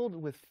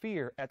filled with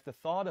fear at the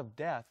thought of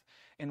death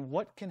and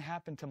what can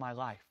happen to my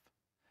life.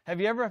 Have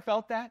you ever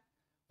felt that?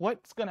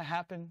 What's going to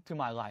happen to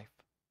my life?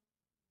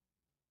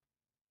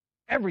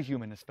 Every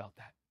human has felt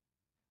that.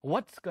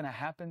 What's going to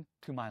happen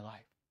to my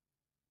life?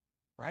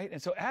 Right?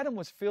 And so Adam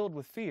was filled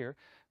with fear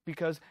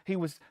because he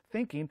was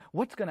thinking,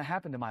 what's going to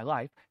happen to my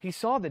life? He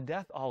saw the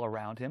death all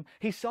around him.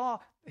 He saw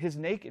his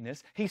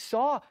nakedness. He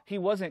saw he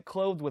wasn't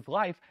clothed with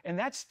life, and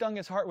that stung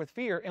his heart with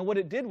fear. And what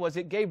it did was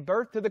it gave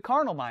birth to the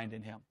carnal mind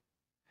in him.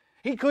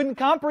 He couldn't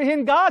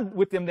comprehend God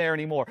with him there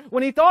anymore.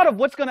 When he thought of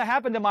what's going to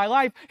happen to my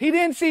life, he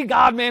didn't see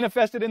God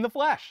manifested in the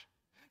flesh.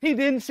 He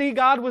didn't see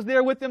God was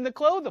there with him to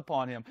clothe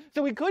upon him.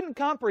 So he couldn't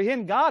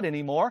comprehend God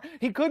anymore.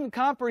 He couldn't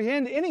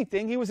comprehend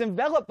anything. He was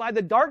enveloped by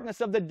the darkness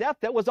of the death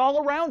that was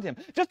all around him.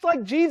 Just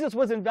like Jesus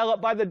was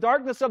enveloped by the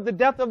darkness of the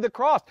death of the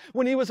cross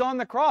when he was on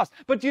the cross.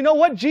 But you know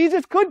what?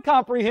 Jesus could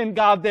comprehend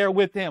God there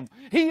with him.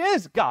 He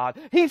is God.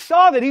 He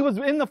saw that he was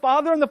in the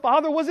Father and the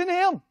Father was in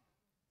him.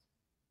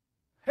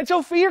 And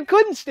so fear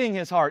couldn't sting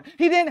his heart.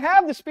 He didn't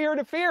have the spirit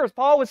of fear, as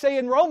Paul would say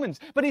in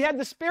Romans, but he had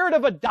the spirit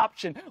of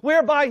adoption,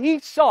 whereby he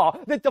saw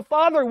that the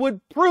Father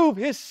would prove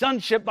his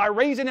sonship by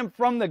raising him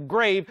from the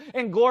grave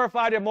in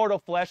glorified immortal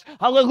flesh.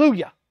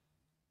 Hallelujah.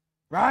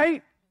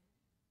 Right?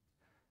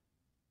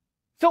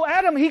 So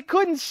Adam, he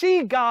couldn't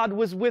see God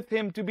was with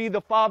him to be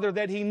the Father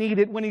that he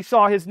needed when he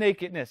saw his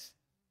nakedness.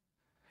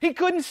 He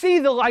couldn't see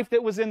the life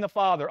that was in the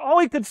Father. All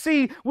he could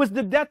see was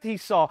the death he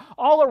saw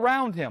all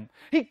around him.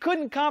 He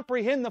couldn't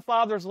comprehend the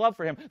Father's love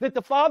for him, that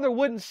the Father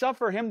wouldn't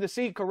suffer him to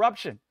see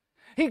corruption.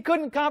 He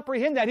couldn't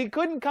comprehend that. He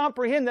couldn't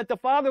comprehend that the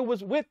Father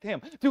was with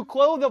him to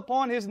clothe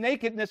upon his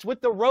nakedness with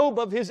the robe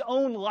of his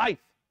own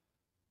life.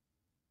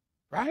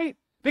 Right?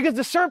 Because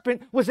the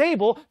serpent was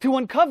able to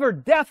uncover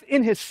death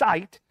in his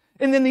sight,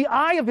 and then the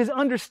eye of his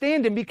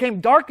understanding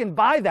became darkened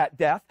by that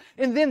death.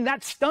 And then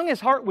that stung his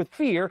heart with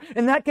fear.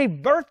 And that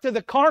gave birth to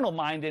the carnal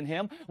mind in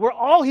him, where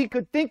all he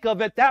could think of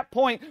at that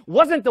point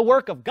wasn't the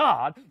work of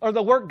God, or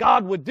the work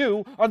God would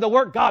do, or the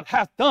work God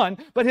hath done.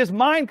 But his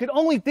mind could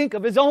only think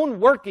of his own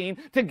working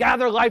to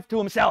gather life to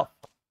himself.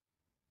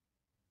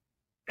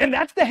 And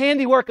that's the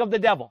handiwork of the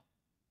devil.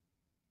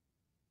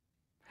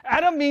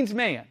 Adam means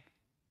man.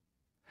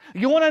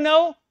 You want to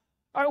know?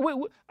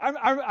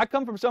 I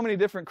come from so many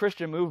different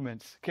Christian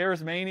movements.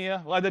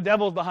 Charismania, well, the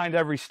devil's behind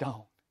every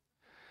stone.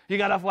 You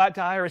got a flat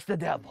tire, it's the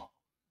devil.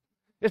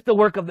 It's the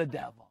work of the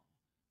devil,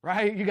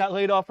 right? You got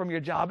laid off from your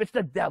job, it's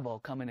the devil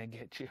coming to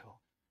get you,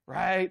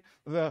 right?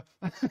 The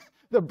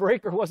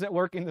breaker wasn't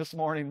working this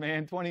morning,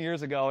 man. 20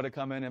 years ago, I would have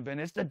come in and been,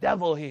 it's the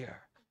devil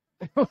here.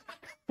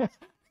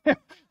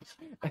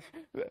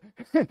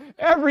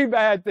 Every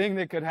bad thing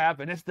that could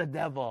happen, it's the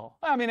devil.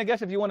 I mean, I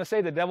guess if you want to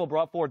say the devil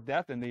brought forth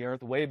death in the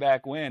earth way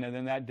back when, and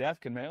then that death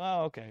can make,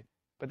 oh, okay.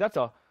 But that's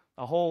a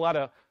whole lot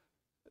of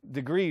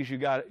degrees you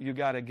got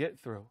to get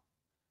through,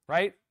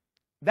 right?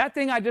 That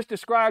thing I just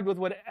described with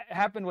what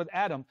happened with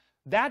Adam,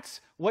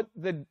 that's what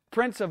the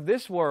prince of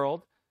this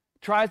world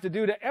tries to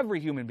do to every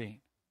human being.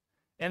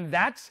 And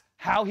that's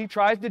how he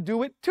tries to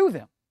do it to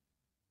them.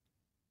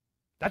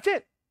 That's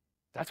it.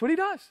 That's what he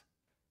does.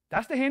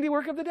 That's the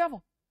handiwork of the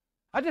devil.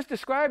 I just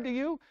described to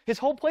you his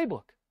whole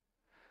playbook.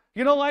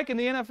 You know, like in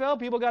the NFL,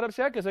 people got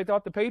upset because they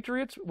thought the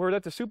Patriots were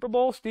at the Super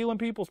Bowl stealing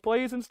people's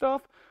plays and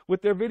stuff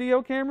with their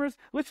video cameras.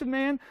 Listen,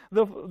 man,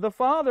 the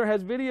Father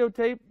has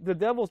videotaped the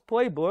devil's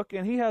playbook,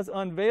 and he has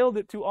unveiled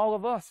it to all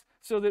of us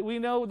so that we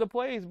know the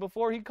plays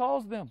before he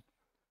calls them.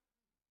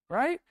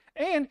 Right?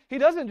 And he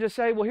doesn't just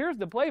say, well, here's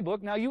the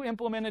playbook, now you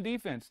implement a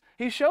defense.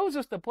 He shows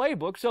us the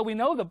playbook so we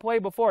know the play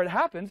before it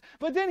happens,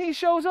 but then he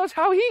shows us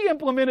how he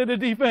implemented a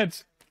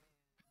defense.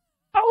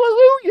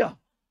 Hallelujah!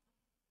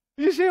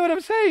 You see what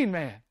I'm saying,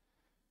 man?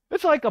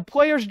 It's like a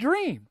player's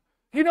dream.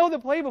 You know the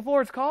play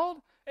before it's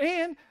called,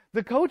 and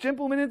the coach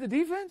implemented the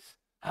defense.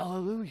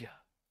 Hallelujah.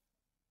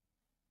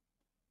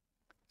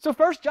 So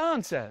 1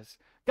 John says,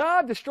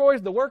 God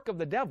destroys the work of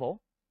the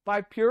devil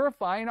by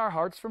purifying our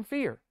hearts from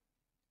fear.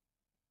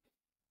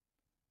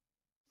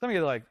 Some of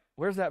you are like,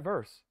 where's that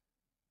verse?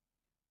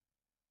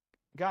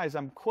 Guys,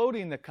 I'm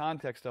quoting the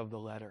context of the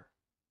letter,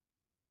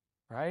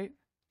 right?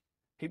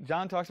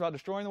 John talks about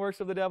destroying the works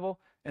of the devil,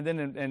 and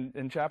then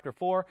in chapter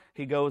 4,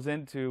 he goes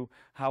into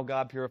how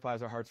God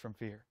purifies our hearts from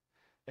fear.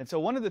 And so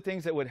one of the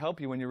things that would help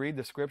you when you read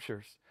the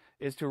scriptures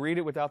is to read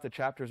it without the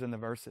chapters and the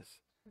verses,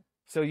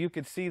 so you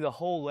could see the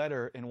whole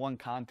letter in one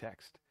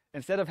context,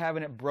 instead of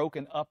having it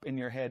broken up in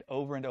your head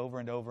over and over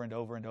and over and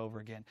over and over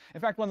again. In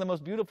fact, one of the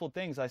most beautiful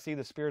things I see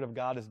the Spirit of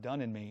God has done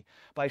in me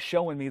by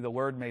showing me the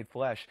Word made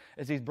flesh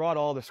is He's brought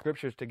all the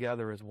scriptures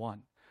together as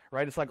one.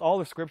 Right? It's like all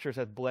the scriptures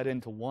have bled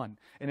into one.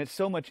 And it's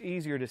so much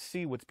easier to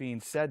see what's being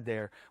said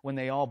there when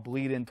they all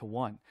bleed into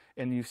one.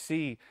 And you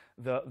see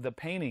the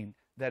painting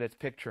that it's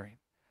picturing.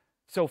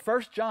 So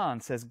 1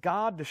 John says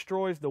God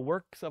destroys the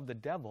works of the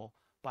devil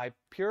by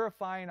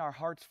purifying our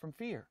hearts from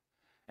fear.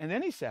 And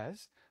then he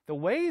says, the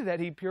way that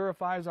he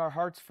purifies our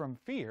hearts from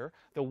fear,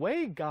 the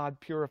way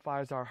God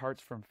purifies our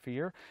hearts from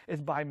fear,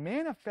 is by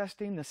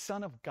manifesting the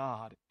Son of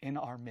God in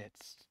our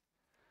midst.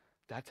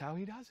 That's how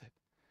he does it.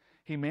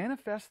 He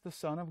manifests the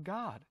Son of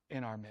God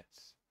in our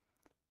midst.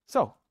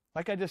 So,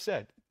 like I just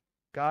said,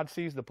 God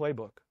sees the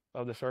playbook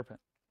of the serpent.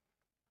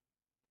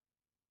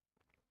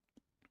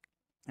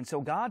 And so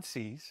God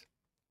sees,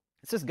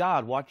 this is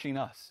God watching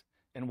us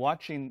and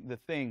watching the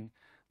thing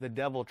the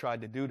devil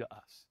tried to do to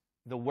us.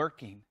 the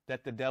working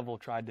that the devil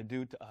tried to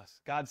do to us.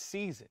 God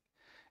sees it.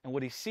 And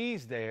what he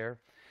sees there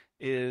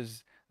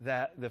is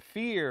that the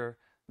fear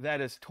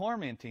that is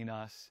tormenting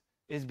us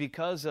is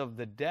because of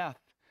the death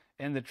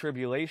and the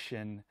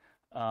tribulation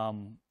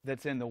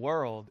that's in the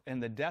world,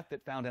 and the death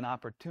that found an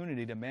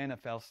opportunity to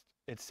manifest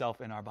itself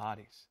in our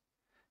bodies.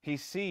 He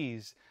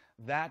sees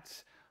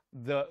that's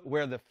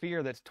where the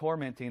fear that's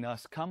tormenting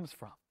us comes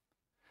from.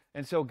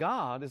 And so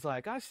God is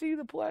like, I see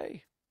the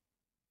play.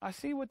 I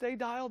see what they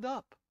dialed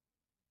up.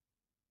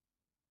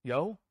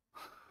 Yo.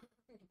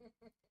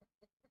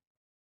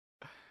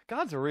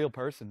 God's a real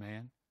person,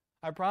 man.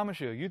 I promise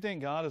you. You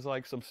think God is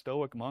like some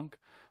stoic monk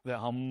that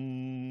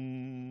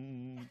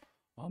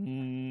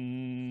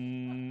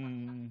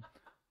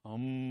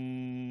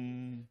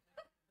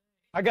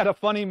I got a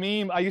funny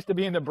meme. I used to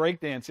be into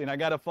breakdancing. I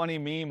got a funny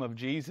meme of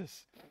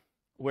Jesus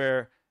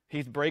where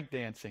he's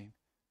breakdancing,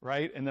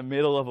 right, in the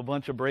middle of a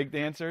bunch of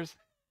breakdancers.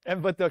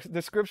 But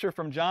the scripture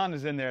from John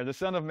is in there. The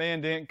Son of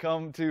Man didn't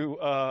come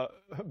to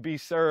be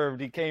served.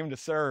 He came to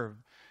serve.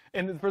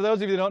 And for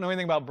those of you that don't know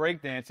anything about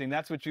breakdancing,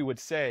 that's what you would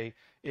say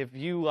if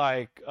you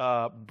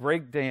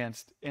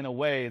breakdanced in a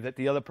way that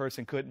the other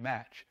person couldn't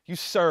match. You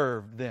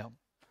served them,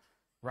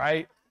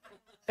 right?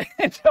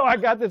 And so I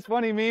got this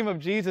funny meme of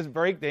Jesus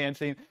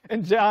breakdancing,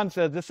 and John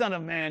says, the Son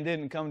of Man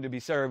didn't come to be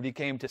served, he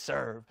came to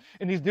serve.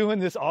 And he's doing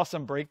this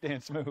awesome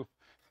breakdance move.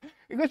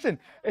 Listen,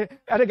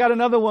 I got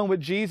another one with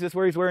Jesus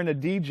where he's wearing a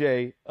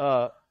DJ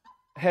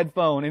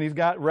headphone, and he's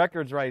got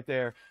records right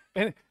there.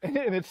 And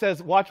it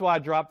says, watch while I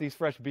drop these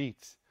fresh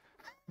beats.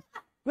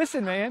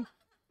 Listen, man,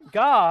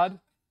 God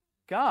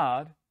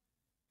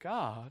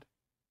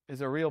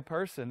is a real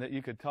person that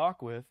you could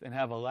talk with and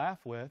have a laugh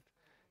with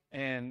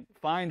and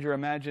find your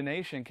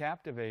imagination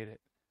captivated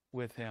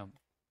with him,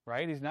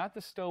 right? He's not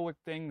the stoic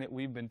thing that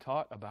we've been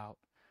taught about,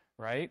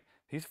 right?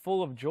 He's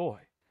full of joy.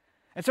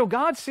 And so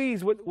God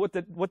sees what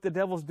the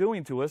devil's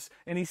doing to us,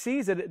 and he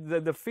sees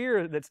that the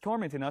fear that's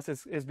tormenting us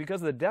is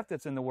because of the death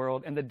that's in the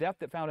world and the death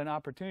that found an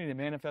opportunity to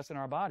manifest in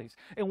our bodies.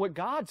 And what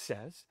God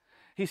says,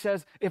 he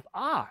says, if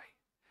I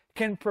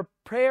can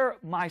prepare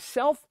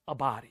myself a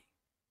body,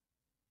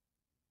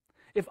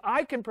 if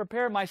I can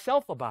prepare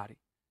myself a body,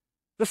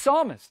 the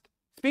psalmist,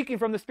 speaking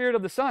from the Spirit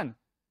of the Son,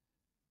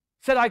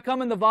 said, I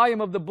come in the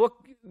volume of the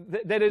book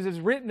that is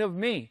written of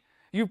me.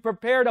 You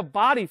prepared a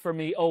body for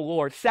me, O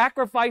Lord,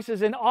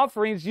 sacrifices and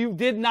offerings you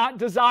did not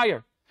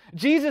desire.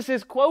 Jesus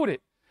is quoted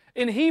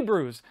in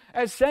Hebrews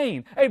as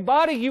saying, a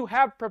body you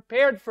have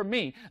prepared for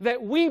me,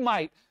 that we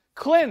might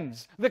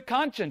cleanse the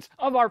conscience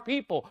of our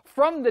people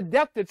from the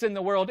death that's in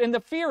the world and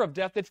the fear of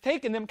death that's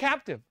taken them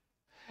captive.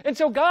 And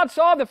so God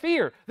saw the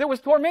fear that was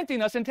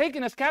tormenting us and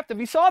taking us captive.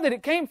 He saw that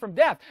it came from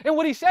death. And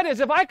what he said is,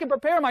 if I can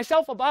prepare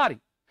myself a body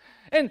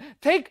and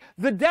take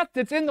the death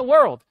that's in the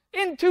world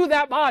into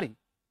that body,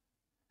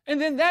 and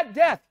then that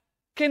death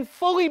can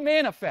fully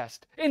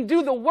manifest and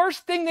do the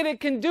worst thing that it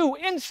can do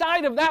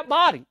inside of that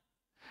body.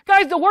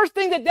 Guys, the worst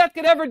thing that death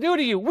could ever do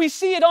to you, we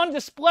see it on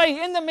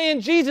display in the man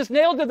Jesus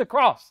nailed to the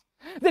cross.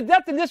 The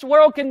death in this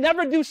world can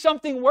never do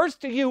something worse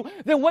to you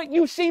than what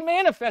you see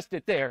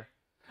manifested there.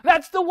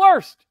 That's the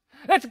worst.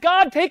 That's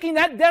God taking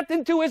that death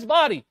into his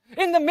body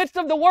in the midst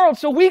of the world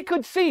so we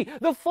could see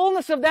the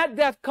fullness of that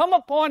death come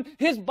upon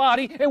his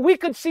body and we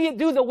could see it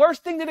do the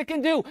worst thing that it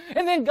can do.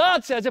 And then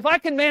God says, if I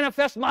can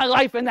manifest my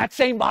life in that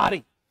same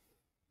body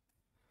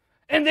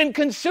and then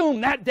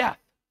consume that death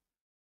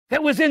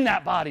that was in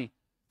that body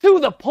to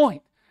the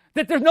point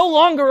that there's no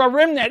longer a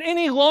remnant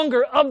any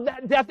longer of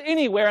that death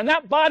anywhere, and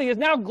that body is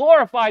now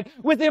glorified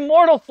with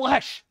immortal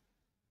flesh.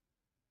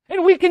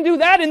 And we can do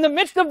that in the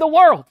midst of the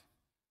world.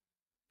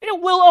 It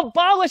will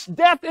abolish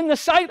death in the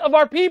sight of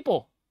our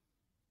people.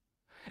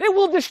 It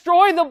will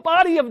destroy the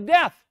body of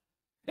death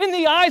in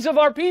the eyes of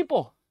our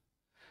people.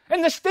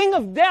 And the sting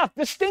of death,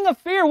 the sting of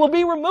fear will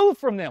be removed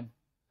from them.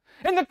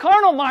 And the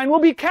carnal mind will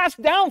be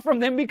cast down from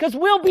them because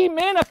we'll be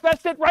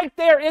manifested right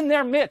there in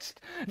their midst.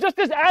 Just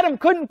as Adam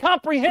couldn't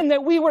comprehend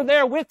that we were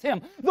there with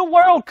him, the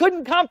world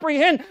couldn't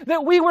comprehend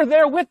that we were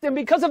there with them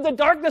because of the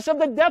darkness of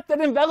the death that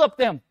enveloped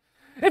them.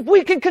 If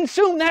we can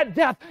consume that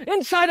death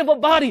inside of a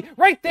body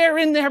right there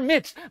in their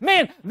midst,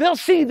 man, they'll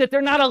see that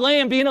they're not a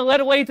lamb being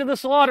led away to the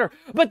slaughter,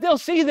 but they'll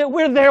see that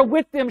we're there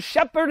with them,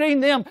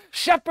 shepherding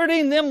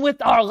them with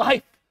our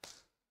life.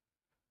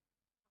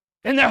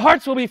 And their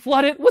hearts will be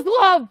flooded with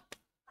love.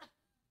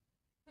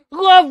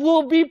 Love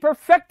will be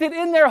perfected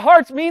in their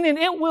hearts, meaning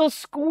it will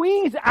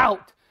squeeze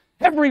out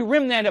every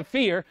remnant of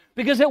fear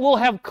because it will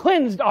have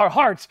cleansed our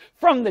hearts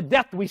from the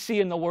death we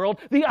see in the world.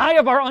 The eye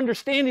of our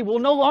understanding will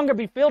no longer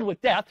be filled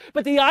with death,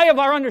 but the eye of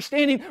our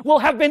understanding will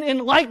have been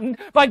enlightened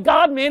by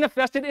God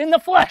manifested in the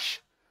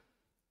flesh.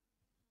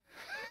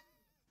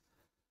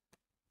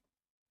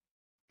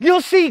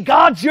 You'll see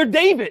God's your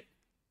David.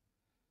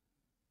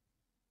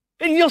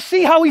 And you'll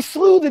see how he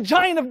slew the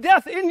giant of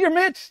death in your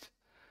midst.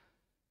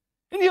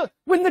 And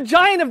when the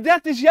giant of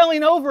death is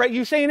yelling over at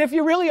you, saying, if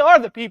you really are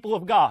the people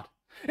of God,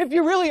 if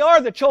you really are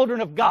the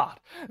children of God,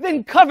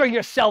 then cover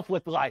yourself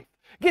with life.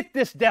 Get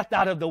this death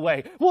out of the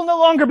way. We'll no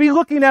longer be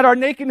looking at our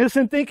nakedness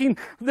and thinking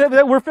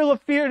that we're full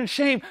of fear and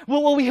shame.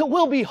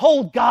 We'll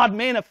behold God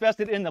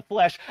manifested in the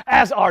flesh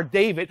as our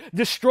David,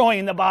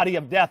 destroying the body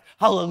of death.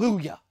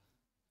 Hallelujah.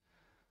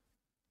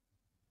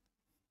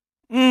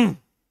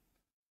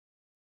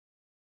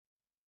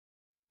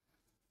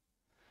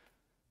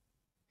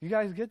 You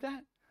guys get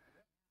that?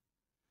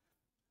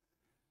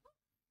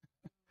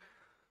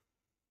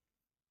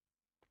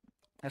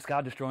 That's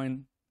God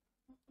destroying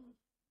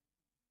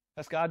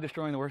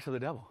the works of the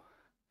devil.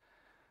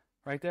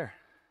 Right there.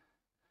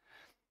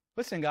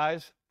 Listen,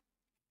 guys.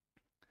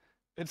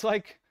 It's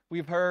like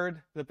we've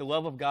heard that the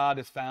love of God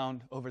is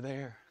found over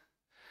there.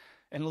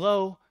 And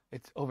lo,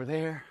 it's over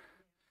there.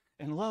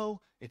 And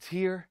lo, it's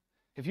here.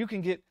 If you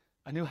can get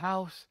a new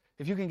house,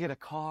 if you can get a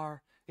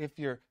car, if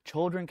your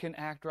children can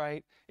act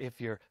right, if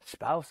your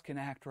spouse can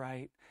act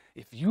right,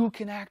 if you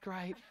can act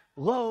right,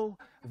 lo,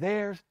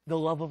 there's the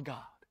love of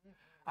God.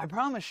 I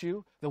promise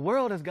you, the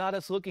world has got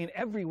us looking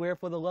everywhere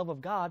for the love of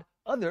God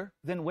other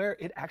than where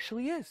it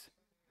actually is.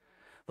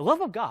 The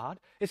love of God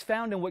is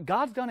found in what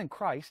God's done in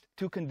Christ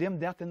to condemn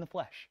death in the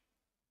flesh.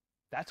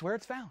 That's where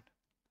it's found.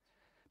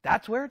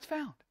 That's where it's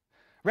found.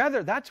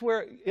 Rather, that's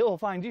where it will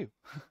find you.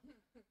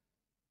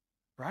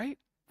 Right?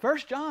 1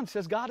 John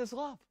says God is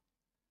love.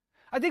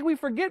 I think we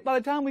forget by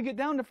the time we get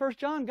down to 1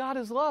 John, God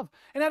is love.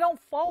 And I don't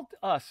fault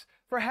us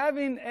for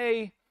having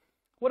an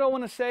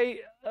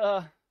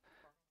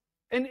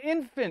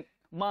infant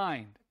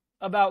mind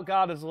about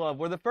God as love,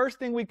 where the first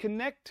thing we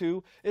connect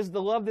to is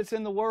the love that's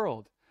in the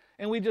world.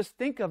 And we just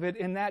think of it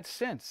in that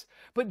sense.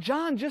 But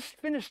John just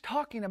finished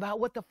talking about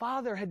what the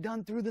Father had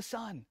done through the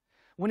Son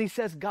when he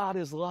says God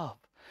is love.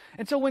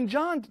 And so when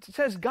John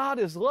says God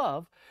is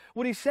love,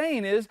 what he's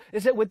saying is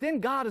that within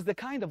God is the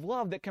kind of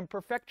love that can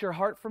perfect your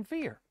heart from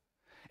fear.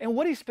 And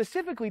what he's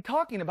specifically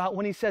talking about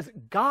when he says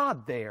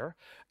God there,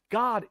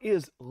 God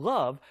is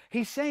love,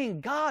 he's saying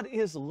God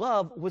is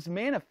love was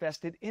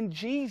manifested in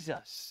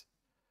Jesus.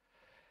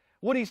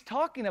 What he's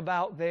talking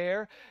about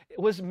there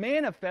was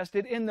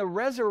manifested in the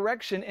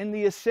resurrection and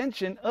the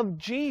ascension of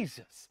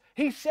Jesus.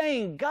 He's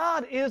saying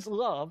God is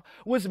love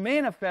was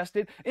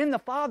manifested in the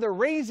Father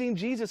raising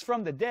Jesus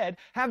from the dead,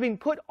 having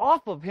put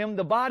off of him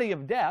the body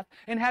of death,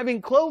 and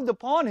having clothed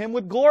upon him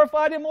with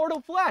glorified immortal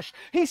flesh.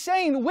 He's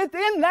saying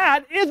within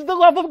that is the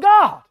love of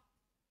God.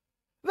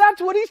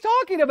 That's what he's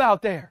talking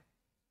about there.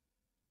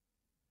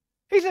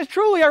 He says,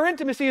 truly our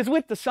intimacy is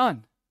with the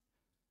Son.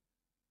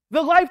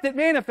 The life that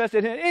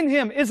manifested in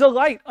him is a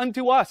light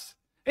unto us.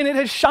 And it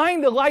has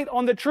shined a light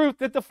on the truth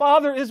that the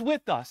Father is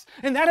with us.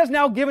 And that has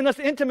now given us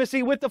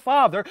intimacy with the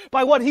Father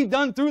by what he's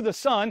done through the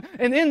Son.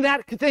 And in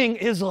that thing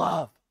is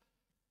love.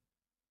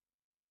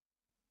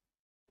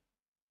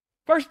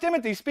 1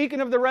 Timothy, speaking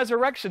of the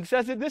resurrection,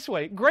 says it this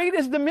way. Great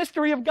is the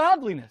mystery of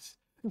godliness.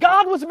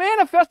 God was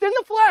manifest in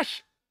the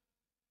flesh.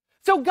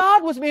 So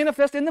God was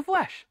manifest in the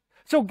flesh.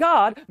 So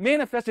God,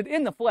 manifested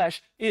in the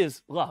flesh,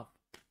 is love.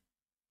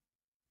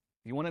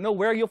 You want to know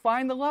where you'll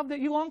find the love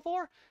that you long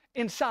for?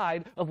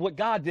 Inside of what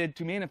God did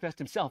to manifest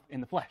himself in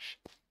the flesh.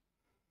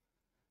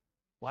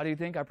 Why do you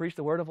think I preach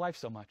the word of life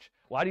so much?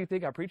 Why do you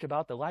think I preach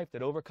about the life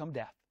that overcome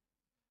death?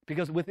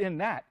 Because within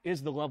that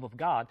is the love of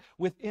God.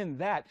 Within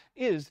that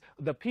is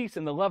the peace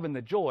and the love and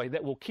the joy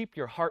that will keep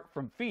your heart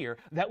from fear,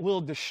 that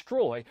will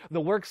destroy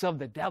the works of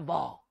the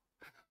devil.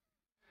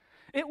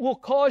 It will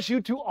cause you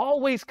to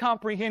always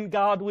comprehend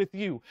God with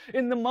you.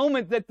 In the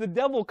moment that the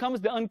devil comes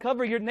to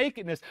uncover your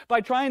nakedness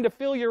by trying to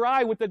fill your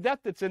eye with the death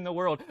that's in the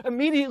world,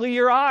 immediately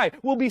your eye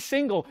will be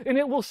single and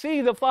it will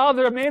see the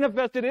Father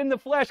manifested in the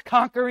flesh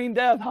conquering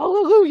death.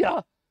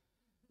 Hallelujah!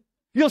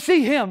 You'll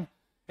see him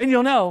and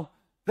you'll know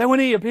that when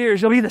he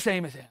appears, you'll be the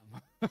same as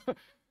him.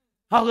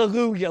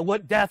 Hallelujah!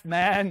 What death,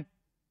 man!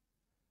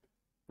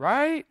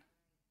 Right?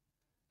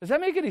 Does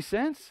that make any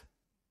sense?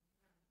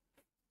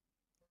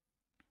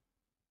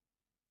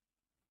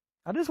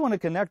 I just want to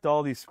connect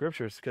all these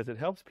scriptures because it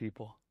helps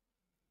people.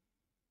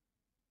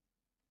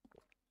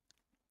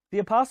 The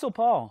Apostle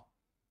Paul,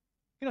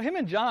 him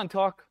and John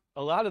talk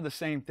a lot of the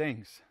same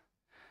things.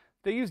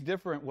 They use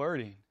different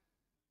wording.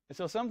 And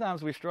so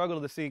sometimes we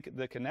struggle to see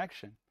the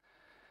connection.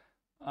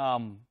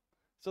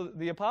 So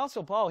the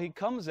Apostle Paul, he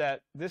comes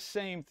at this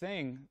same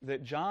thing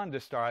that John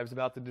describes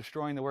about the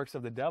destroying the works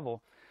of the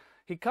devil.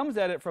 He comes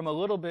at it from a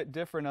little bit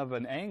different of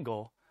an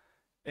angle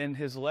in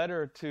his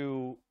letter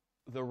to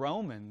the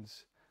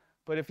Romans.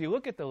 But if you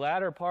look at the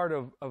latter part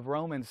of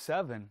Romans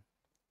 7,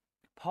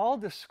 Paul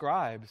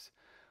describes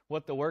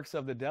what the works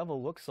of the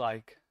devil looks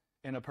like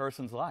in a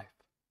person's life.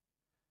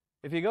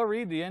 If you go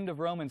read the end of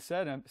Romans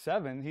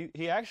 7,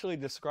 he actually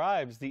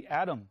describes the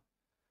Adam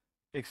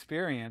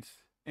experience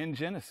in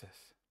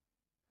Genesis.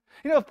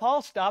 If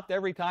Paul stopped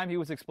every time he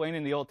was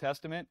explaining the Old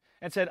Testament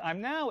and said, I'm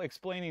now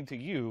explaining to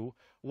you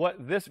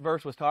what this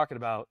verse was talking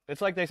about,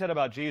 it's like they said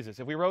about Jesus.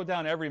 If we wrote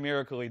down every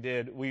miracle he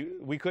did,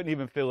 we couldn't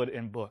even fill it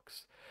in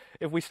books.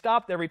 If we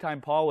stopped every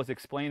time Paul was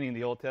explaining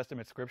the Old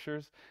Testament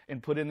scriptures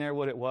and put in there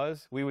what it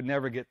was, we would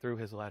never get through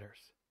his letters.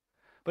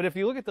 But if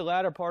you look at the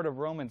latter part of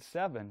Romans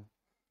 7,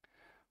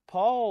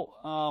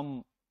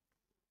 Paul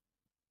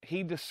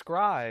he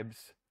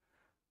describes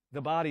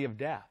the body of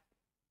death.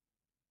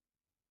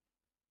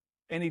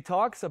 And he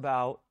talks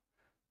about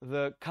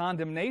the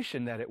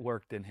condemnation that it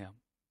worked in him.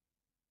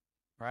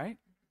 Right?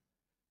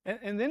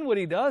 And then what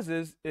he does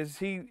is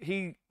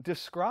he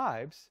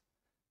describes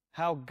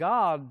how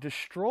God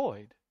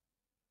destroyed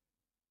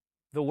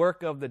the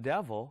work of the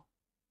devil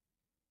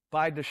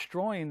by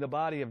destroying the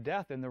body of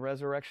death in the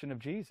resurrection of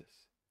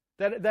Jesus.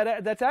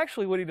 That's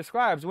actually what he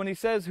describes. When he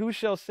says, "Who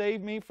shall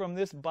save me from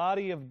this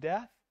body of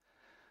death?"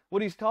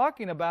 What he's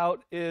talking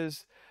about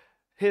is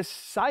his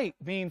sight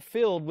being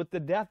filled with the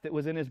death that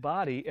was in his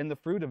body and the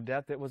fruit of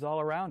death that was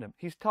all around him.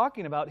 He's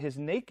talking about his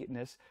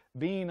nakedness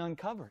being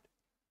uncovered.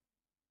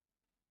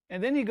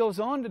 And then he goes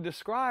on to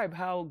describe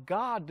how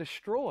God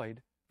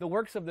destroyed the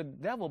works of the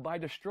devil by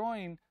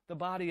destroying the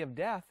body of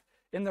death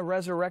in the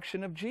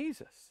resurrection of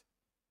Jesus.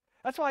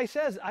 That's why he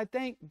says, "I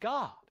thank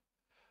God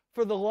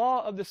for the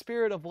law of the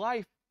Spirit of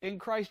life in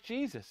Christ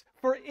Jesus,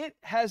 for it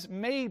has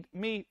made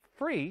me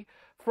free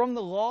from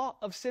the law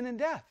of sin and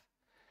death."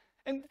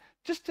 And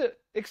just to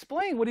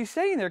explain what he's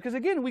saying there, because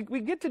again, we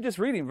get to just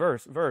reading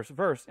verse,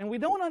 and we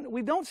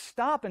don't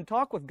stop and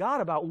talk with God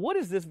about what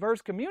is this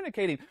verse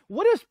communicating?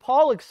 What is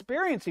Paul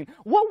experiencing?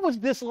 What was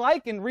this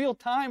like in real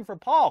time for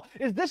Paul?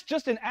 Is this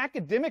just an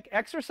academic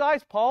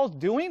exercise Paul's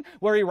doing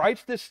where he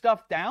writes this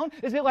stuff down?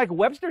 Is it like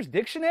Webster's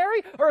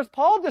dictionary? Or is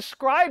Paul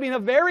describing a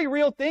very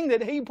real thing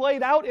that he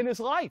played out in his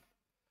life?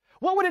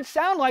 What would it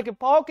sound like if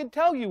Paul could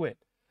tell you it?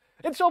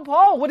 And so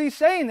Paul, what he's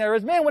saying there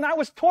is, man, when I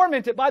was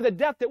tormented by the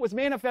death that was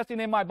manifesting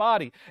in my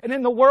body and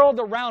in the world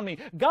around me,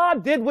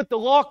 God did what the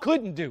law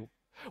couldn't do.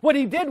 What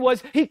he did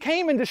was he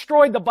came and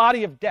destroyed the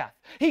body of death.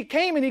 He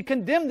came and he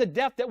condemned the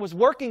death that was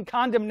working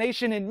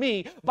condemnation in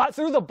me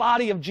through the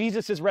body of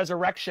Jesus'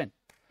 resurrection.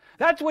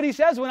 That's what he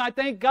says when I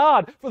thank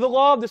God for the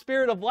law of the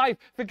Spirit of life,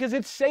 because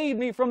it saved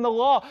me from the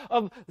law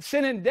of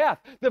sin and death,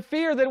 the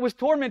fear that was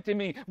tormenting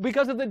me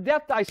because of the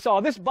death I saw,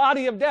 this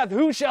body of death.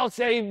 Who shall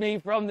save me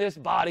from this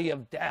body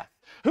of death?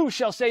 Who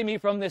shall save me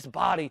from this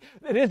body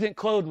that isn't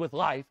clothed with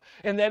life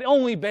and that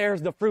only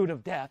bears the fruit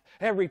of death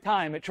every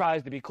time it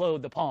tries to be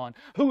clothed upon?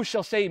 Who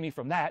shall save me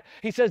from that?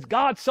 He says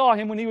God saw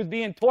him when he was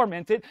being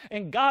tormented,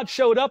 and God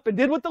showed up and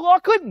did what the law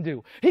couldn't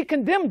do. He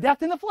condemned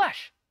death in the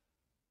flesh.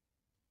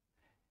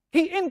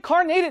 He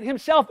incarnated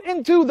himself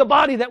into the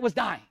body that was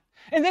dying.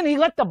 And then he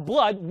let the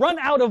blood run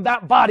out of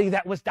that body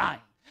that was dying.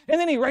 And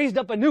then he raised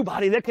up a new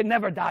body that could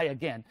never die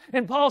again.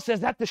 And Paul says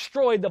that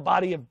destroyed the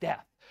body of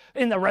death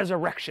in the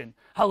resurrection.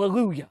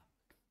 Hallelujah.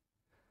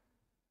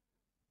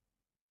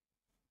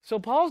 So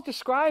Paul's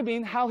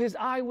describing how his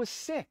eye was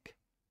sick.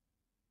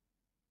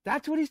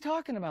 That's what he's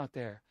talking about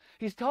there.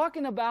 He's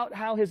talking about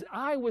how his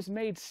eye was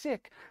made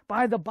sick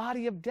by the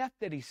body of death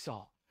that he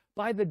saw,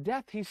 by the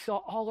death he saw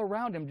all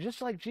around him.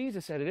 Just like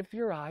Jesus said, if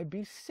your eye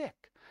be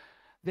sick,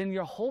 then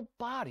your whole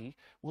body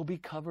will be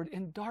covered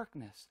in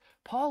darkness.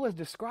 Paul is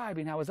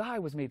describing how his eye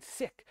was made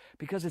sick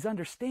because his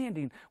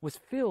understanding was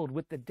filled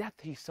with the death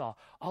he saw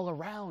all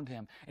around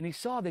him. And he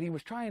saw that he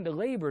was trying to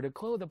labor to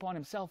clothe upon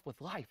himself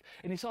with life.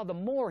 And he saw the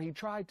more he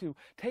tried to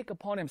take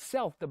upon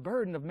himself the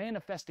burden of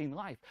manifesting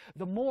life,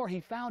 the more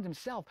he found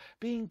himself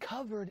being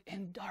covered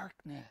in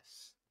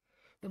darkness.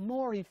 The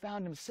more he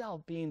found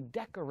himself being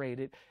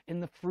decorated in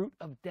the fruit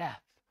of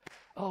death.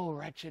 Oh,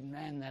 wretched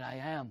man that I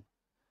am.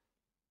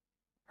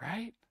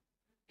 Right?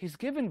 He's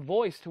given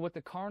voice to what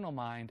the carnal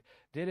mind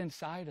did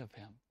inside of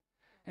him.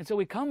 And so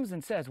he comes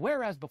and says,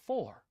 whereas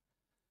before,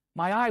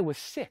 my eye was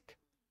sick,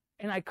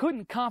 and I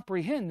couldn't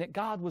comprehend that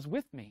God was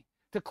with me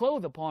to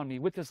clothe upon me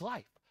with his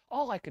life.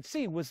 All I could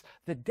see was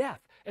the death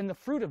and the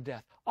fruit of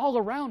death all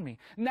around me.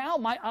 Now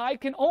my eye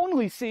can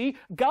only see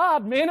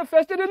God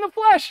manifested in the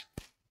flesh.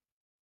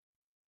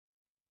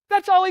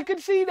 That's all he could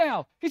see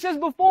now. He says,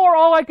 before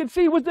all I could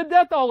see was the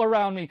death all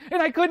around me,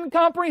 and I couldn't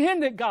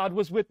comprehend that God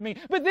was with me.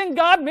 But then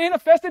God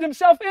manifested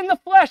himself in the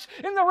flesh,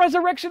 in the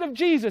resurrection of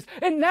Jesus.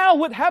 And now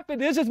what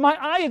happened is my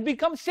eye has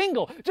become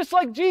single, just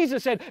like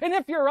Jesus said. And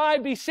if your eye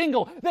be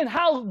single, then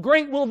how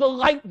great will the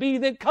light be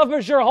that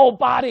covers your whole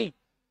body?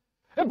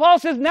 And Paul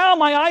says, now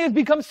my eye has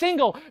become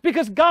single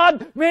because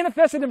God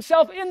manifested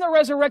himself in the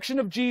resurrection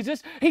of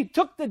Jesus. He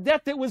took the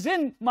death that was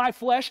in my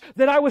flesh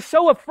that I was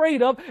so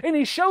afraid of, and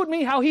he showed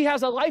me how he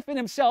has a life in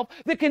himself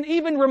that can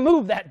even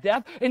remove that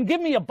death and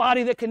give me a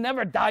body that can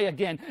never die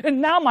again. And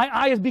now my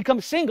eye has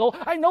become single.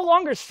 I no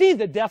longer see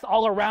the death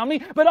all around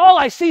me, but all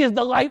I see is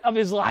the light of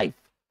his life.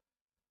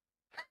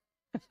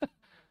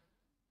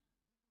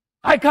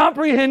 I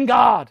comprehend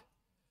God.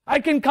 I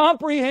can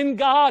comprehend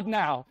God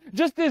now.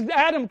 Just as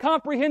Adam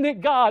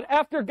comprehended God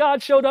after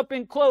God showed up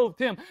and clothed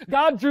him.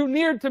 God drew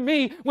near to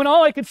me when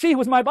all I could see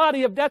was my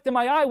body of death and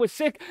my eye was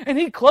sick, and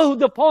he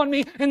clothed upon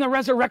me in the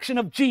resurrection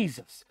of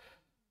Jesus.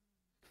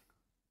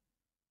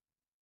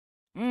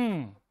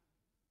 Paul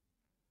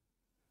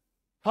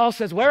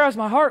says, whereas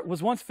my heart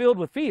was once filled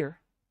with fear,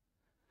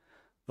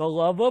 The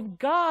love of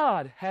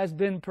God has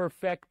been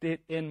perfected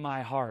in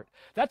my heart.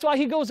 That's why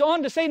he goes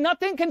on to say,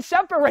 nothing can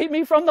separate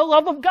me from the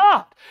love of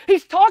God.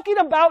 He's talking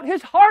about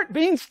his heart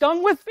being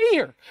stung with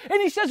fear.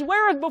 And he says,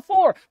 whereas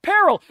before,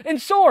 peril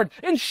and sword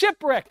and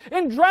shipwreck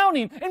and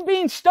drowning and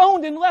being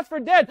stoned and left for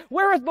dead,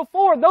 whereas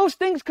before those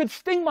things could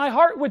sting my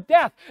heart with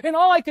death, and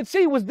all I could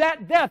see was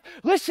that death.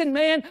 Listen,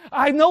 man,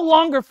 I no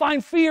longer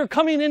find fear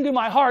coming into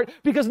my heart,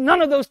 because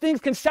none of those things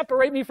can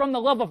separate me from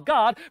the love of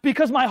God,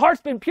 because my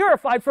heart's been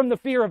purified from the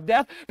fear of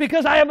death,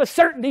 because I have a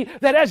certainty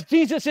that as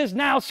Jesus is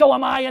now, so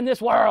am I in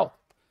this world.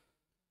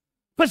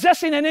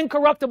 Possessing an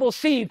incorruptible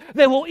seed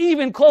that will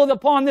even clothe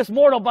upon this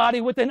mortal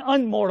body with an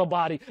immortal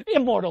body.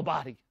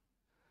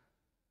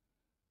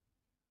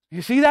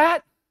 You see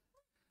that?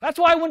 That's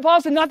why when Paul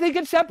said, nothing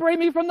can separate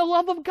me from the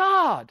love of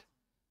God,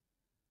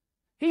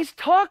 he's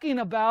talking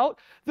about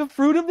the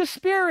fruit of the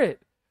Spirit.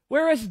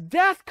 Whereas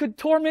death could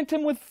torment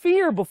him with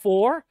fear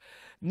before,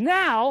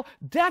 now,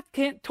 death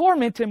can't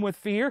torment him with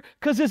fear,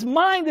 because his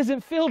mind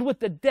isn't filled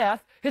with the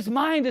death. His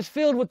mind is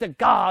filled with the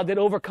God that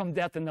overcome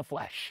death in the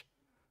flesh.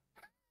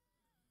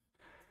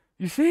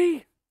 You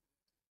see?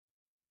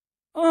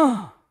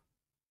 Paul's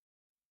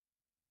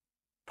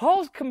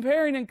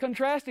comparing and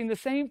contrasting the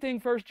same thing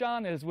 1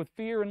 John is with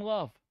fear and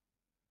love.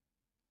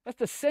 That's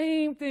the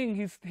same thing.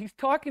 He's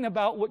talking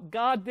about what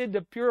God did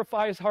to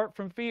purify his heart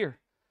from fear.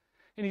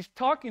 And he's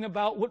talking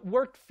about what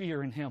worked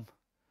fear in him.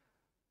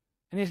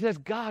 And he says,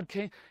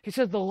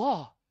 the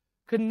law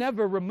could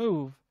never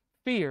remove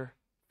fear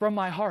from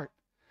my heart.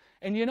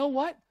 And you know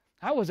what?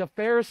 I was a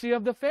Pharisee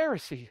of the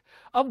Pharisee.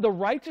 Of the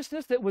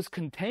righteousness that was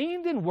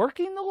contained in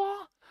working the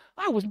law,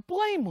 I was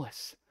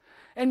blameless.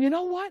 And you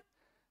know what?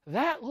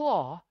 That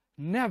law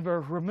never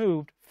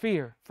removed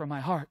fear from my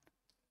heart.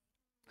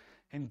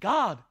 And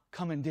God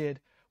come and did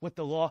what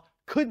the law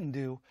couldn't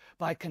do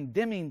by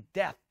condemning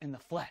death in the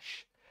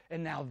flesh.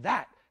 And now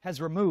that has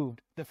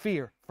removed the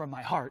fear from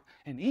my heart.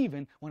 And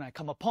even when I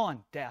come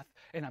upon death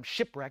and I'm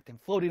shipwrecked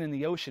and floating in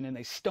the ocean and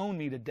they stone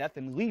me to death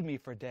and leave me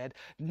for dead,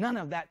 none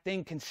of that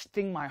thing can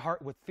sting my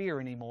heart with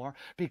fear anymore,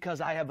 because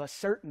I have a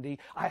certainty,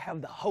 I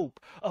have the hope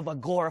of a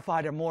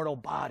glorified immortal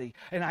body.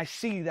 And I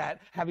see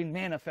that having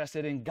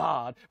manifested in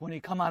God when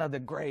he come out of the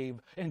grave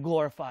in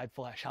glorified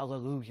flesh.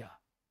 Hallelujah.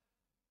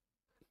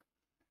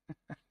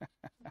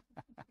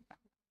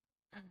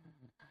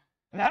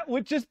 That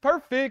which is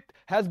perfect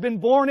has been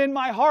born in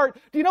my heart.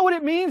 Do you know what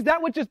it means?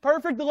 That which is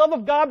perfect, the love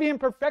of God being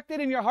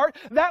perfected in your heart.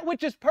 That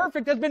which is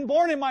perfect has been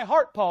born in my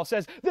heart, Paul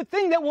says. The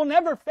thing that will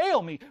never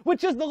fail me,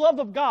 which is the love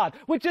of God,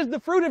 which is the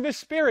fruit of his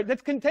Spirit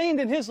that's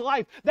contained in his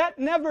life, that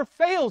never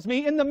fails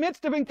me in the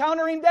midst of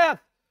encountering death.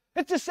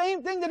 It's the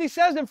same thing that he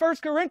says in 1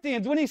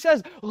 Corinthians when he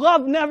says,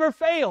 love never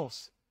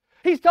fails.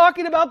 He's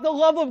talking about the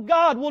love of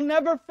God will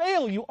never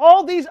fail you.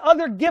 All these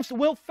other gifts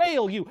will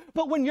fail you.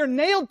 But when you're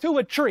nailed to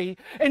a tree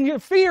and your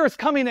fear is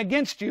coming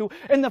against you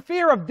and the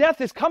fear of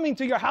death is coming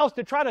to your house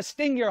to try to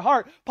sting your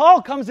heart,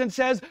 Paul comes and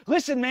says,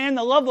 listen, man,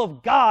 the love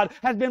of God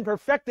has been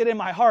perfected in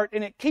my heart,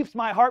 and it keeps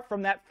my heart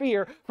from that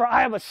fear, for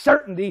I have a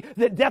certainty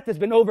that death has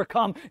been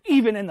overcome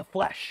even in the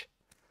flesh.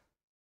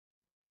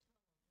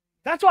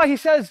 That's why he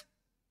says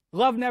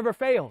love never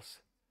fails.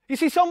 You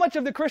see, so much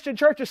of the Christian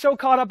church is so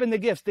caught up in the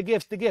gifts.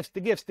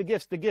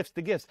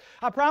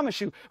 I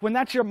promise you, when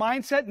that's your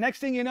mindset, next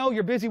thing you know,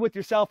 you're busy with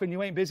yourself and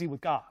you ain't busy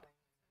with God.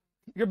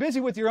 You're busy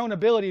with your own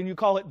ability and you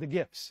call it the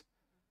gifts.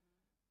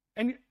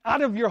 And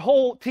out of your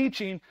whole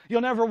teaching,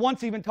 you'll never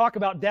once even talk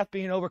about death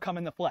being overcome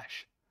in the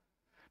flesh.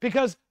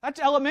 Because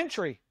that's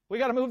elementary. We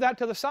got to move that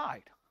to the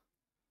side.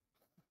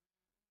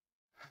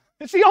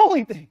 It's the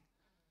only thing.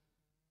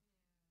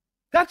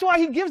 That's why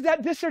he gives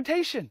that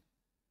dissertation.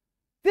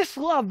 This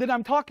love that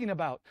I'm talking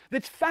about,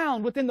 that's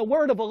found within the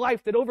word of a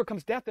life that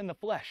overcomes death in the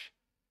flesh,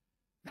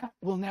 that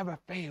will never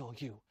fail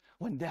you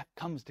when death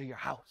comes to your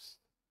house.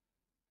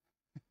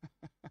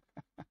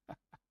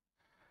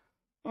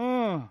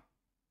 1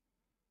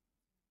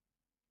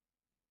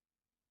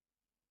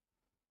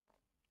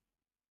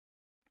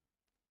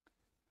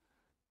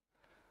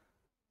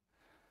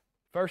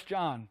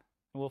 John,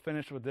 and we'll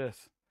finish with this.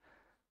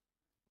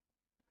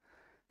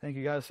 Thank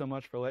you guys so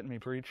much for letting me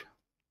preach.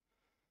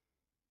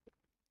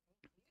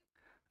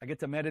 I get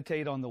to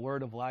meditate on the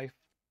word of life,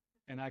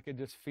 and I could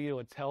just feel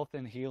its health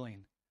and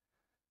healing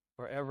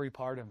for every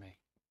part of me,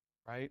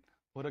 right?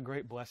 What a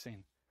great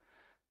blessing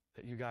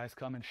that you guys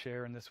come and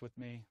share in this with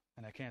me,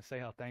 and I can't say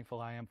how thankful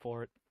I am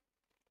for it.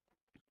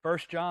 1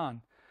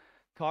 John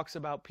talks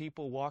about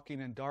people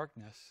walking in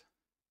darkness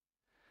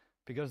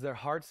because their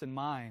hearts and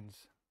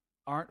minds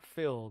aren't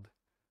filled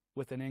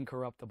with an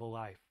incorruptible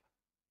life.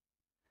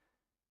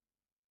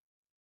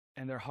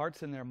 And their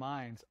hearts and their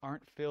minds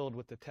aren't filled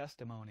with the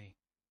testimony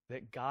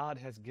that God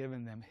has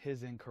given them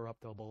his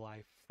incorruptible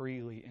life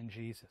freely in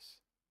Jesus.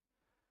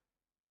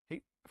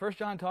 1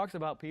 John talks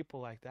about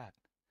people like that.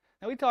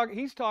 Now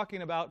he's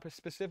talking about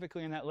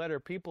specifically in that letter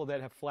people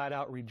that have flat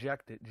out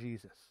rejected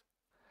Jesus.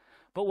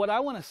 But what I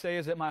want to say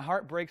is that my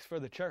heart breaks for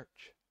the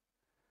church.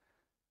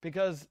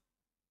 Because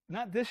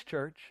not this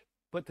church,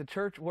 but the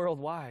church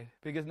worldwide.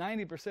 Because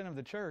 90% of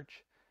the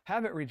church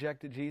haven't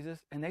rejected Jesus,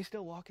 and they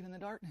still walking in the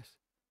darkness.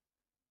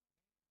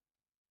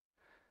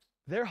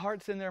 Their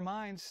hearts and their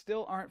minds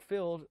still aren't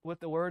filled with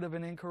the word of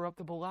an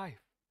incorruptible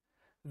life.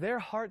 Their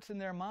hearts and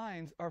their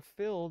minds are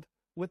filled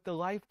with the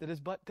life that is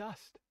but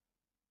dust.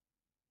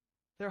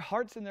 Their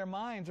hearts and their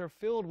minds are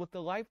filled with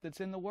the life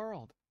that's in the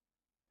world.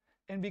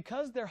 And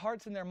because their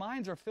hearts and their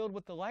minds are filled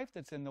with the life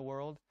that's in the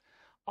world,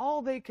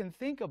 all they can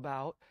think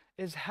about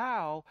is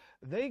how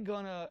they're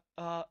going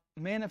to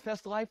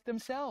manifest life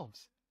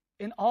themselves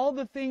in all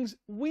the things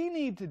we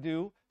need to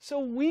do so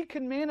we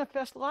can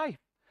manifest life.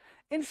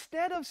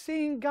 Instead of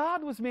seeing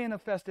God was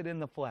manifested in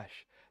the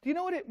flesh. Do you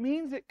know what it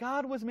means that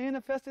God was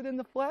manifested in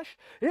the flesh?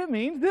 It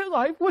means that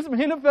life was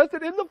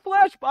manifested in the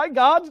flesh by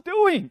God's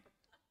doing.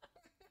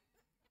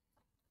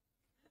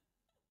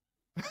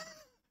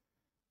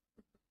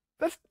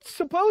 That's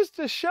supposed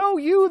to show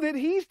you that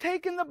He's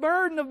taken the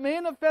burden of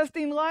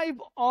manifesting life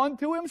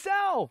onto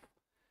Himself.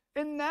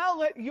 And now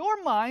let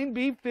your mind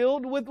be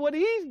filled with what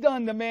He's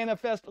done to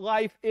manifest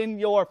life in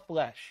your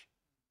flesh.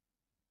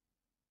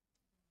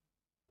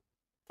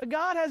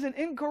 God has an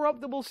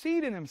incorruptible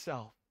seed in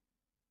Himself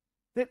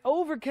that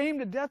overcame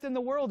the death in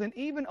the world and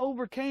even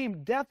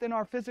overcame death in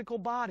our physical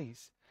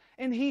bodies.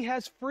 And He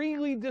has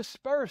freely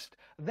dispersed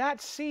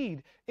that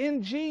seed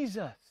in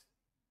Jesus.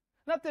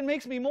 Nothing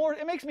makes me more,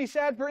 it makes me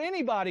sad for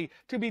anybody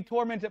to be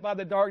tormented by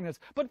the darkness.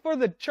 But for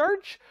the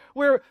church,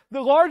 where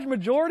the large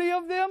majority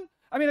of them,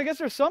 I mean, I guess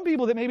there's some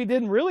people that maybe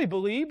didn't really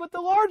believe, but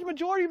the large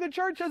majority of the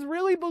church has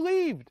really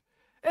believed.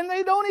 And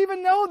they don't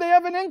even know they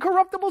have an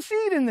incorruptible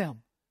seed in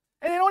them.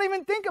 And they don't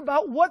even think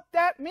about what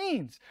that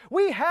means.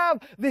 We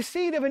have the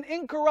seed of an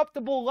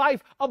incorruptible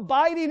life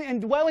abiding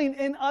and dwelling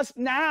in us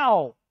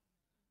now.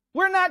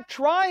 We're not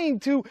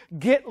trying to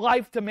get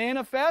life to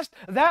manifest.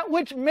 That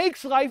which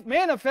makes life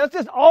manifest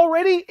is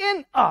already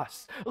in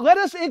us. Let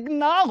us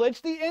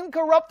acknowledge the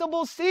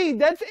incorruptible seed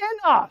that's in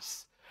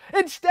us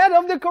instead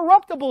of the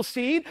corruptible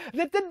seed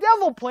that the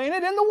devil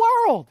planted in the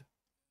world.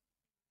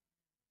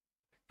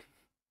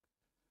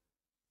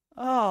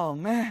 Oh,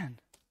 man.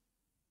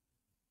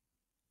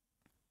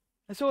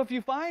 And so if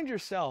you find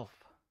yourself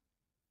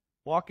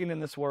walking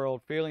in this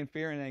world feeling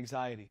fear and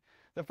anxiety,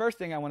 the first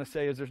thing I want to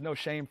say is there's no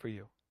shame for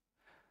you.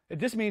 It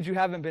just means you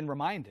haven't been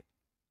reminded,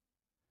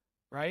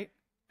 right?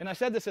 And I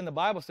said this in the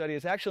Bible study.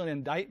 It's actually an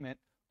indictment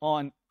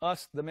on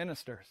us, the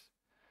ministers.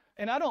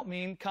 And I don't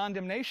mean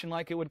condemnation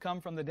like it would come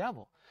from the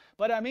devil.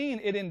 But I mean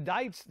it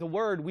indicts the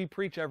word we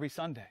preach every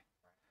Sunday.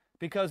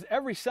 Because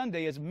every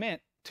Sunday is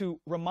meant to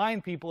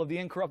remind people of the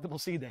incorruptible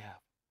seed they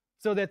have.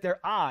 So that their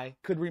eye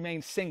could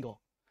remain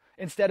single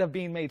instead of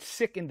being made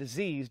sick and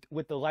diseased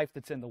with the life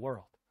that's in the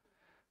world,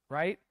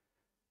 right?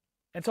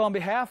 And so on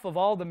behalf of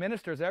all the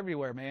ministers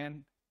everywhere,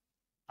 man,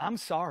 I'm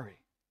sorry.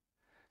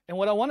 And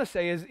what I want to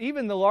say is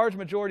even the large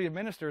majority of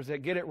ministers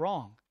that get it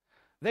wrong,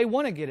 they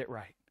want to get it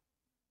right,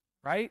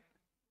 right?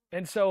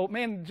 And so,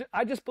 man,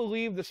 I just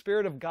believe the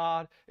Spirit of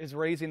God is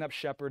raising up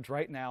shepherds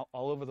right now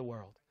all over the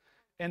world.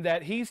 And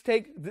that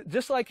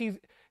just like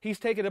he's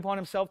taken it upon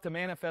Himself to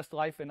manifest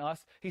life in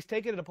us, He's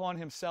taken it upon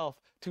Himself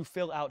to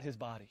fill out His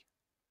body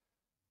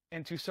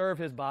and to serve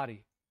His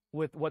body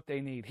with what they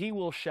need. He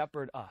will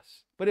shepherd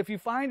us. But if you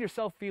find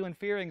yourself feeling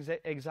fear and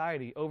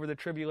anxiety over the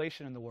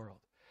tribulation in the world,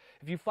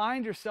 if you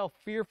find yourself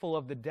fearful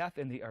of the death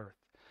in the earth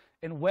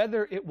and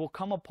whether it will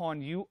come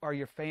upon you or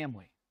your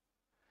family,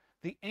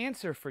 the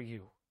answer for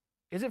you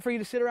isn't for you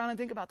to sit around and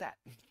think about that.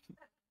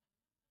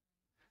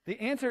 The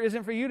answer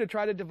isn't for you to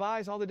try to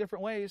devise all the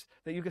different ways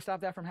that you can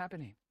stop that from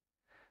happening.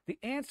 The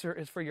answer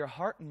is for your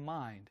heart and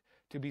mind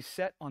to be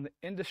set on the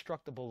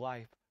indestructible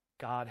life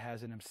God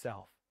has in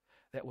Himself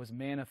that was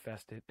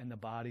manifested in the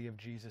body of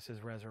Jesus'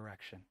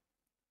 resurrection.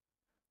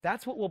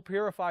 That's what will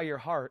purify your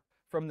heart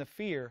from the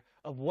fear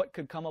of what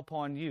could come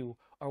upon you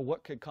or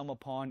what could come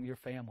upon your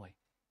family.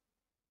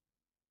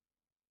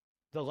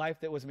 The life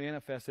that was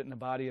manifested in the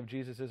body of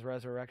Jesus'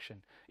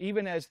 resurrection.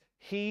 Even as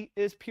He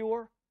is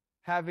pure,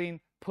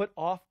 having put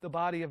off the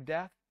body of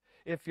death,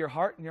 if your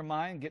heart and your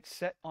mind get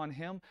set on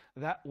Him,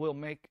 that will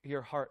make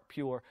your heart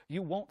pure.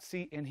 You won't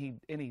see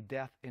any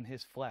death in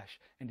His flesh.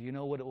 And do you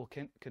know what it will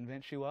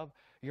convince you of?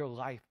 Your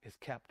life is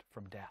kept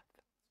from death.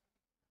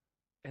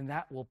 And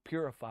that will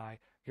purify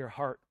your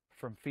heart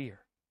from fear.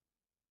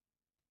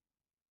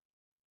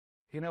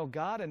 You know,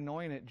 God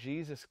anointed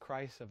Jesus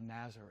Christ of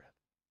Nazareth.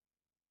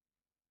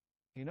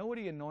 You know what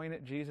He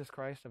anointed Jesus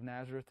Christ of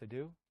Nazareth to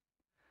do?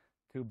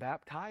 To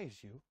baptize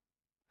you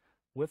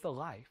with a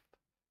life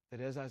that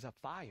is as a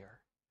fire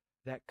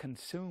that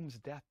consumes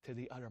death to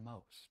the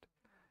uttermost,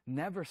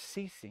 never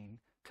ceasing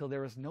till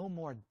there is no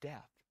more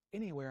death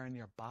anywhere in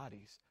your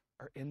bodies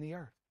or in the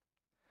earth.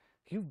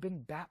 You've been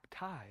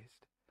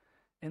baptized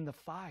in the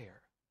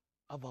fire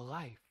of a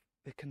life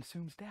that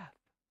consumes death.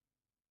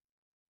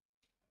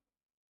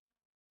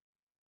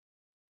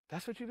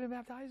 That's what you've been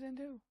baptized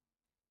into.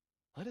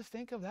 Let us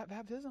think of that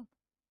baptism.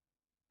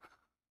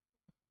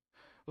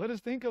 Let us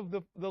think of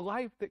the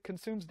life that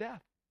consumes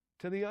death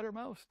to the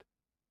uttermost.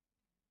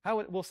 How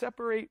it will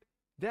separate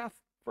death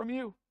from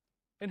you,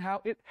 and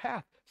how it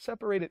hath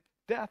separated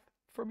death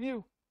from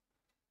you.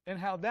 and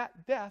how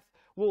that death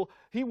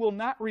he will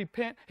not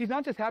repent. He's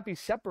not just happy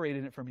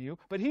separating it from you,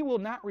 but he will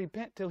not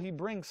repent till he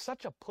brings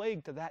such a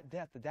plague to that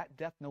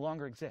death no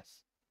longer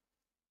exists.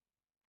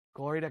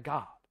 Glory to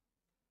God.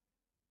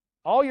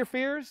 All your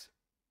fears,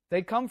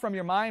 they come from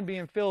your mind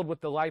being filled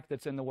with the life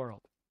that's in the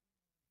world.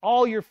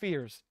 All your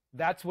fears,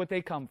 that's what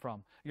they come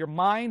from. Your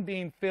mind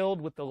being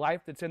filled with the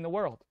life that's in the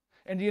world.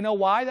 And do you know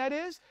why that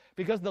is?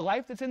 Because the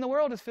life that's in the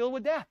world is filled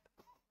with death.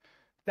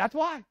 That's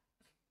why.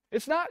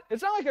 It's not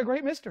like a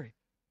great mystery.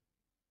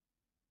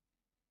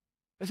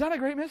 It's not a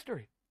great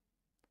mystery.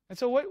 And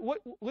so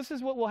this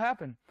is what will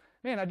happen.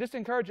 Man, I just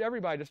encourage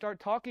everybody to start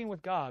talking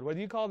with God, whether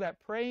you call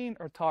that praying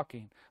or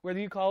talking, whether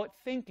you call it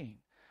thinking,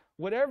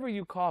 whatever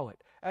you call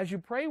it. As you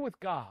pray with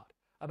God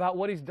about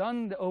what He's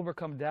done to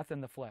overcome death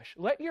in the flesh,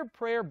 let your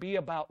prayer be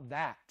about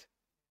that.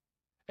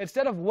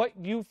 Instead of what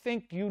you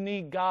think you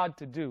need God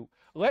to do,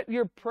 let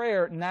your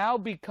prayer now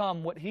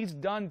become what He's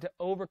done to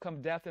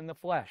overcome death in the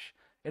flesh.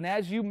 And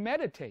as you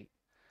meditate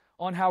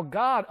on how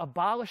God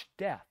abolished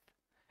death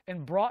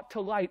and brought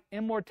to light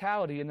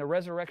immortality in the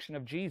resurrection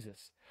of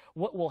Jesus,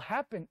 what will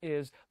happen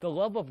is the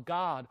love of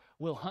God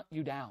will hunt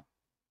you down.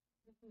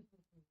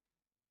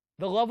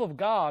 The love of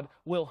God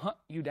will hunt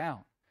you down,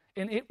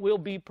 and it will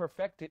be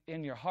perfected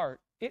in your heart.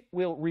 It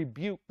will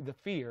rebuke the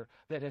fear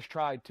that has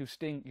tried to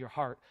sting your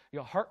heart.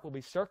 Your heart will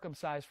be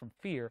circumcised from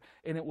fear,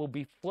 and it will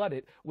be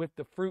flooded with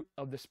the fruit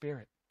of the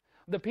Spirit.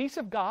 The peace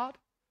of God,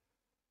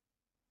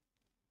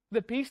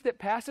 the peace that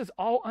passes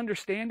all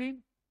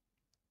understanding,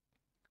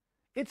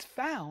 it's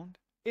found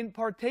in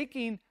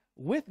partaking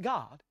with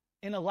God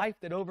in a life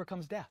that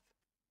overcomes death.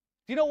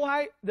 Do you know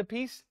why the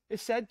peace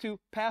is said to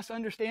pass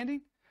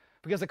understanding?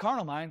 Because the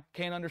carnal mind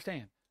can't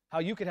understand how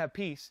you could have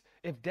peace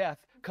if death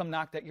come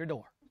knocked at your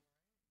door.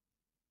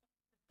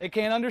 It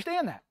can't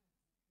understand that.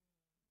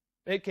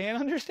 It can't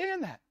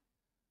understand that.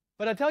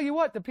 But I tell you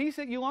what, the peace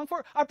that you long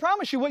for, I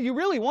promise you what you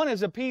really want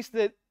is a peace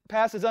that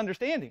passes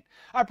understanding.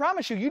 I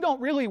promise you, you don't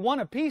really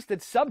want a peace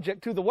that's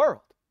subject to the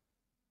world.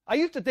 I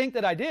used to think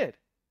that I did.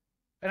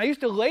 And I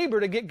used to labor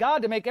to get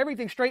God to make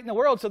everything straight in the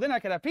world so then I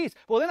could have peace.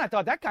 Well, then I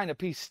thought that kind of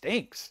peace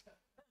stinks.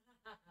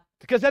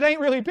 Because that ain't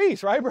really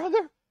peace, right,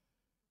 brother?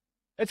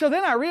 And so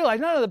then I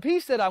realized, no, the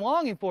peace that I'm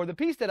longing for, the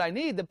peace that I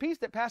need, the peace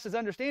that passes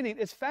understanding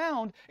is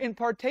found in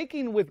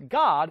partaking with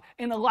God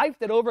in a life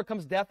that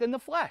overcomes death in the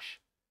flesh.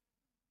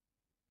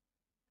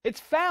 It's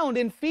found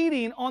in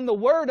feeding on the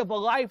word of a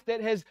life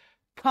that has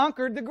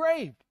conquered the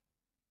grave.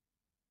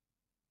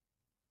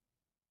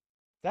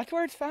 That's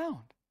where it's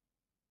found.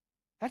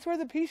 That's where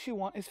the peace you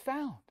want is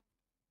found.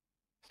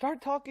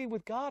 Start talking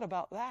with God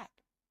about that.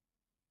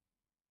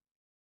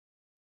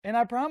 And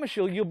I promise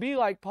you'll be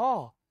like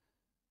Paul.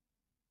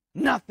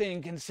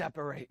 Nothing can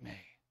separate me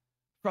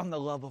from the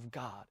love of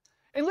God.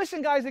 And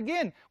listen, guys,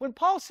 again, when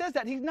Paul says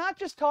that, he's not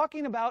just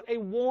talking about a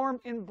warm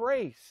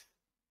embrace.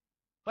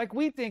 Like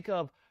we think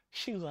of,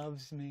 she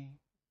loves me.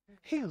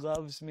 He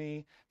loves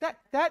me.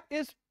 That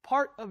is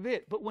part of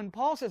it. But when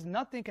Paul says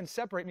nothing can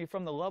separate me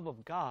from the love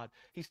of God,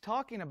 he's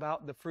talking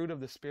about the fruit of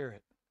the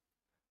Spirit.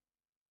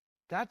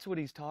 That's what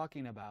he's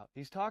talking about.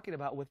 He's talking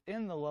about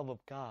within the love of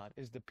God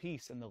is the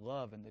peace and the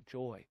love and the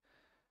joy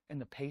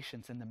and the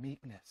patience and the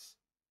meekness.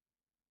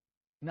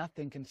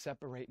 Nothing can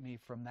separate me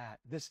from that.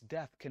 This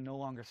death can no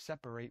longer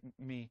separate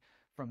me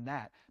from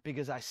that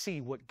because I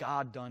see what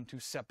God done to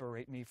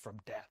separate me from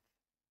death.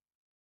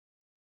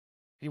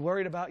 You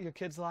worried about your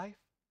kid's life?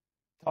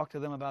 Talk to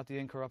them about the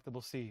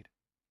incorruptible seed.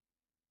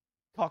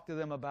 Talk to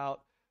them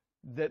about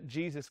that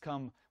Jesus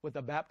come with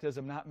a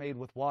baptism not made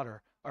with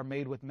water or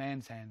made with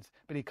man's hands,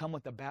 but He come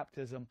with the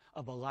baptism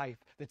of a life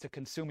that's a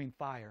consuming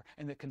fire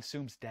and that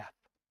consumes death.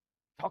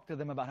 Talk to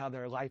them about how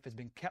their life has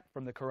been kept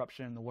from the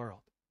corruption in the world.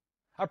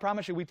 I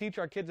promise you, we teach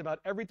our kids about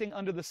everything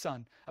under the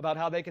sun, about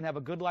how they can have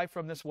a good life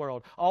from this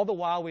world. All the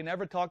while, we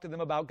never talk to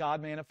them about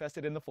God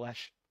manifested in the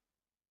flesh.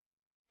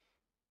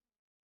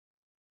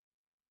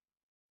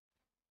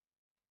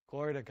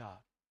 Glory to God.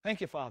 Thank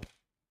you, Father,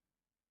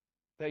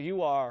 that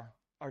you are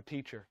our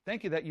teacher.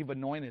 Thank you that you've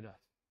anointed us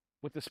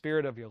with the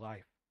spirit of your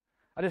life.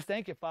 I just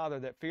thank you, Father,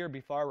 that fear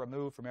be far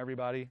removed from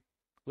everybody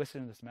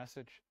listening to this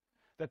message,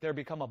 that there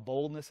become a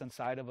boldness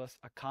inside of us,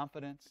 a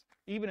confidence,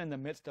 even in the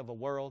midst of a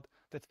world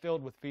that's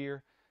filled with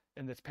fear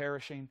and that's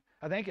perishing.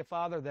 I thank you,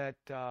 Father,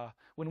 that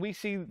when we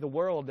see the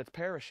world that's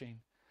perishing,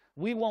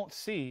 we won't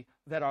see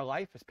that our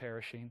life is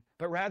perishing,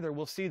 but rather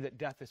we'll see that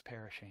death is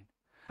perishing.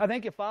 I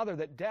thank you, Father,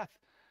 that death,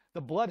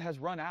 the blood has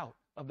run out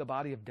of the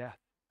body of death.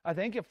 I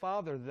thank you,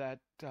 Father, that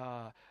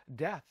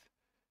death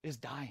is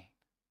dying,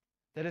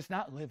 that it's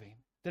not living,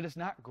 that it's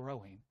not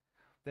growing,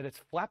 that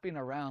it's flapping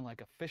around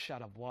like a fish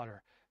out of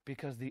water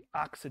because the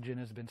oxygen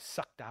has been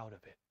sucked out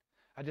of it.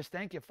 I just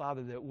thank you,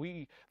 Father,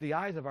 that the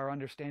eyes of our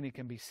understanding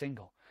can be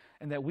single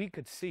and that we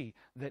could see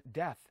that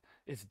death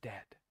is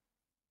dead.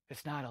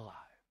 It's not alive.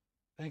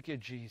 Thank you,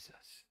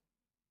 Jesus.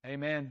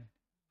 Amen.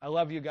 I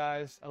love you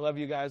guys. I love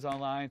you guys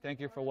online. Thank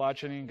you for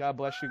watching. God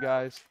bless you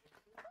guys.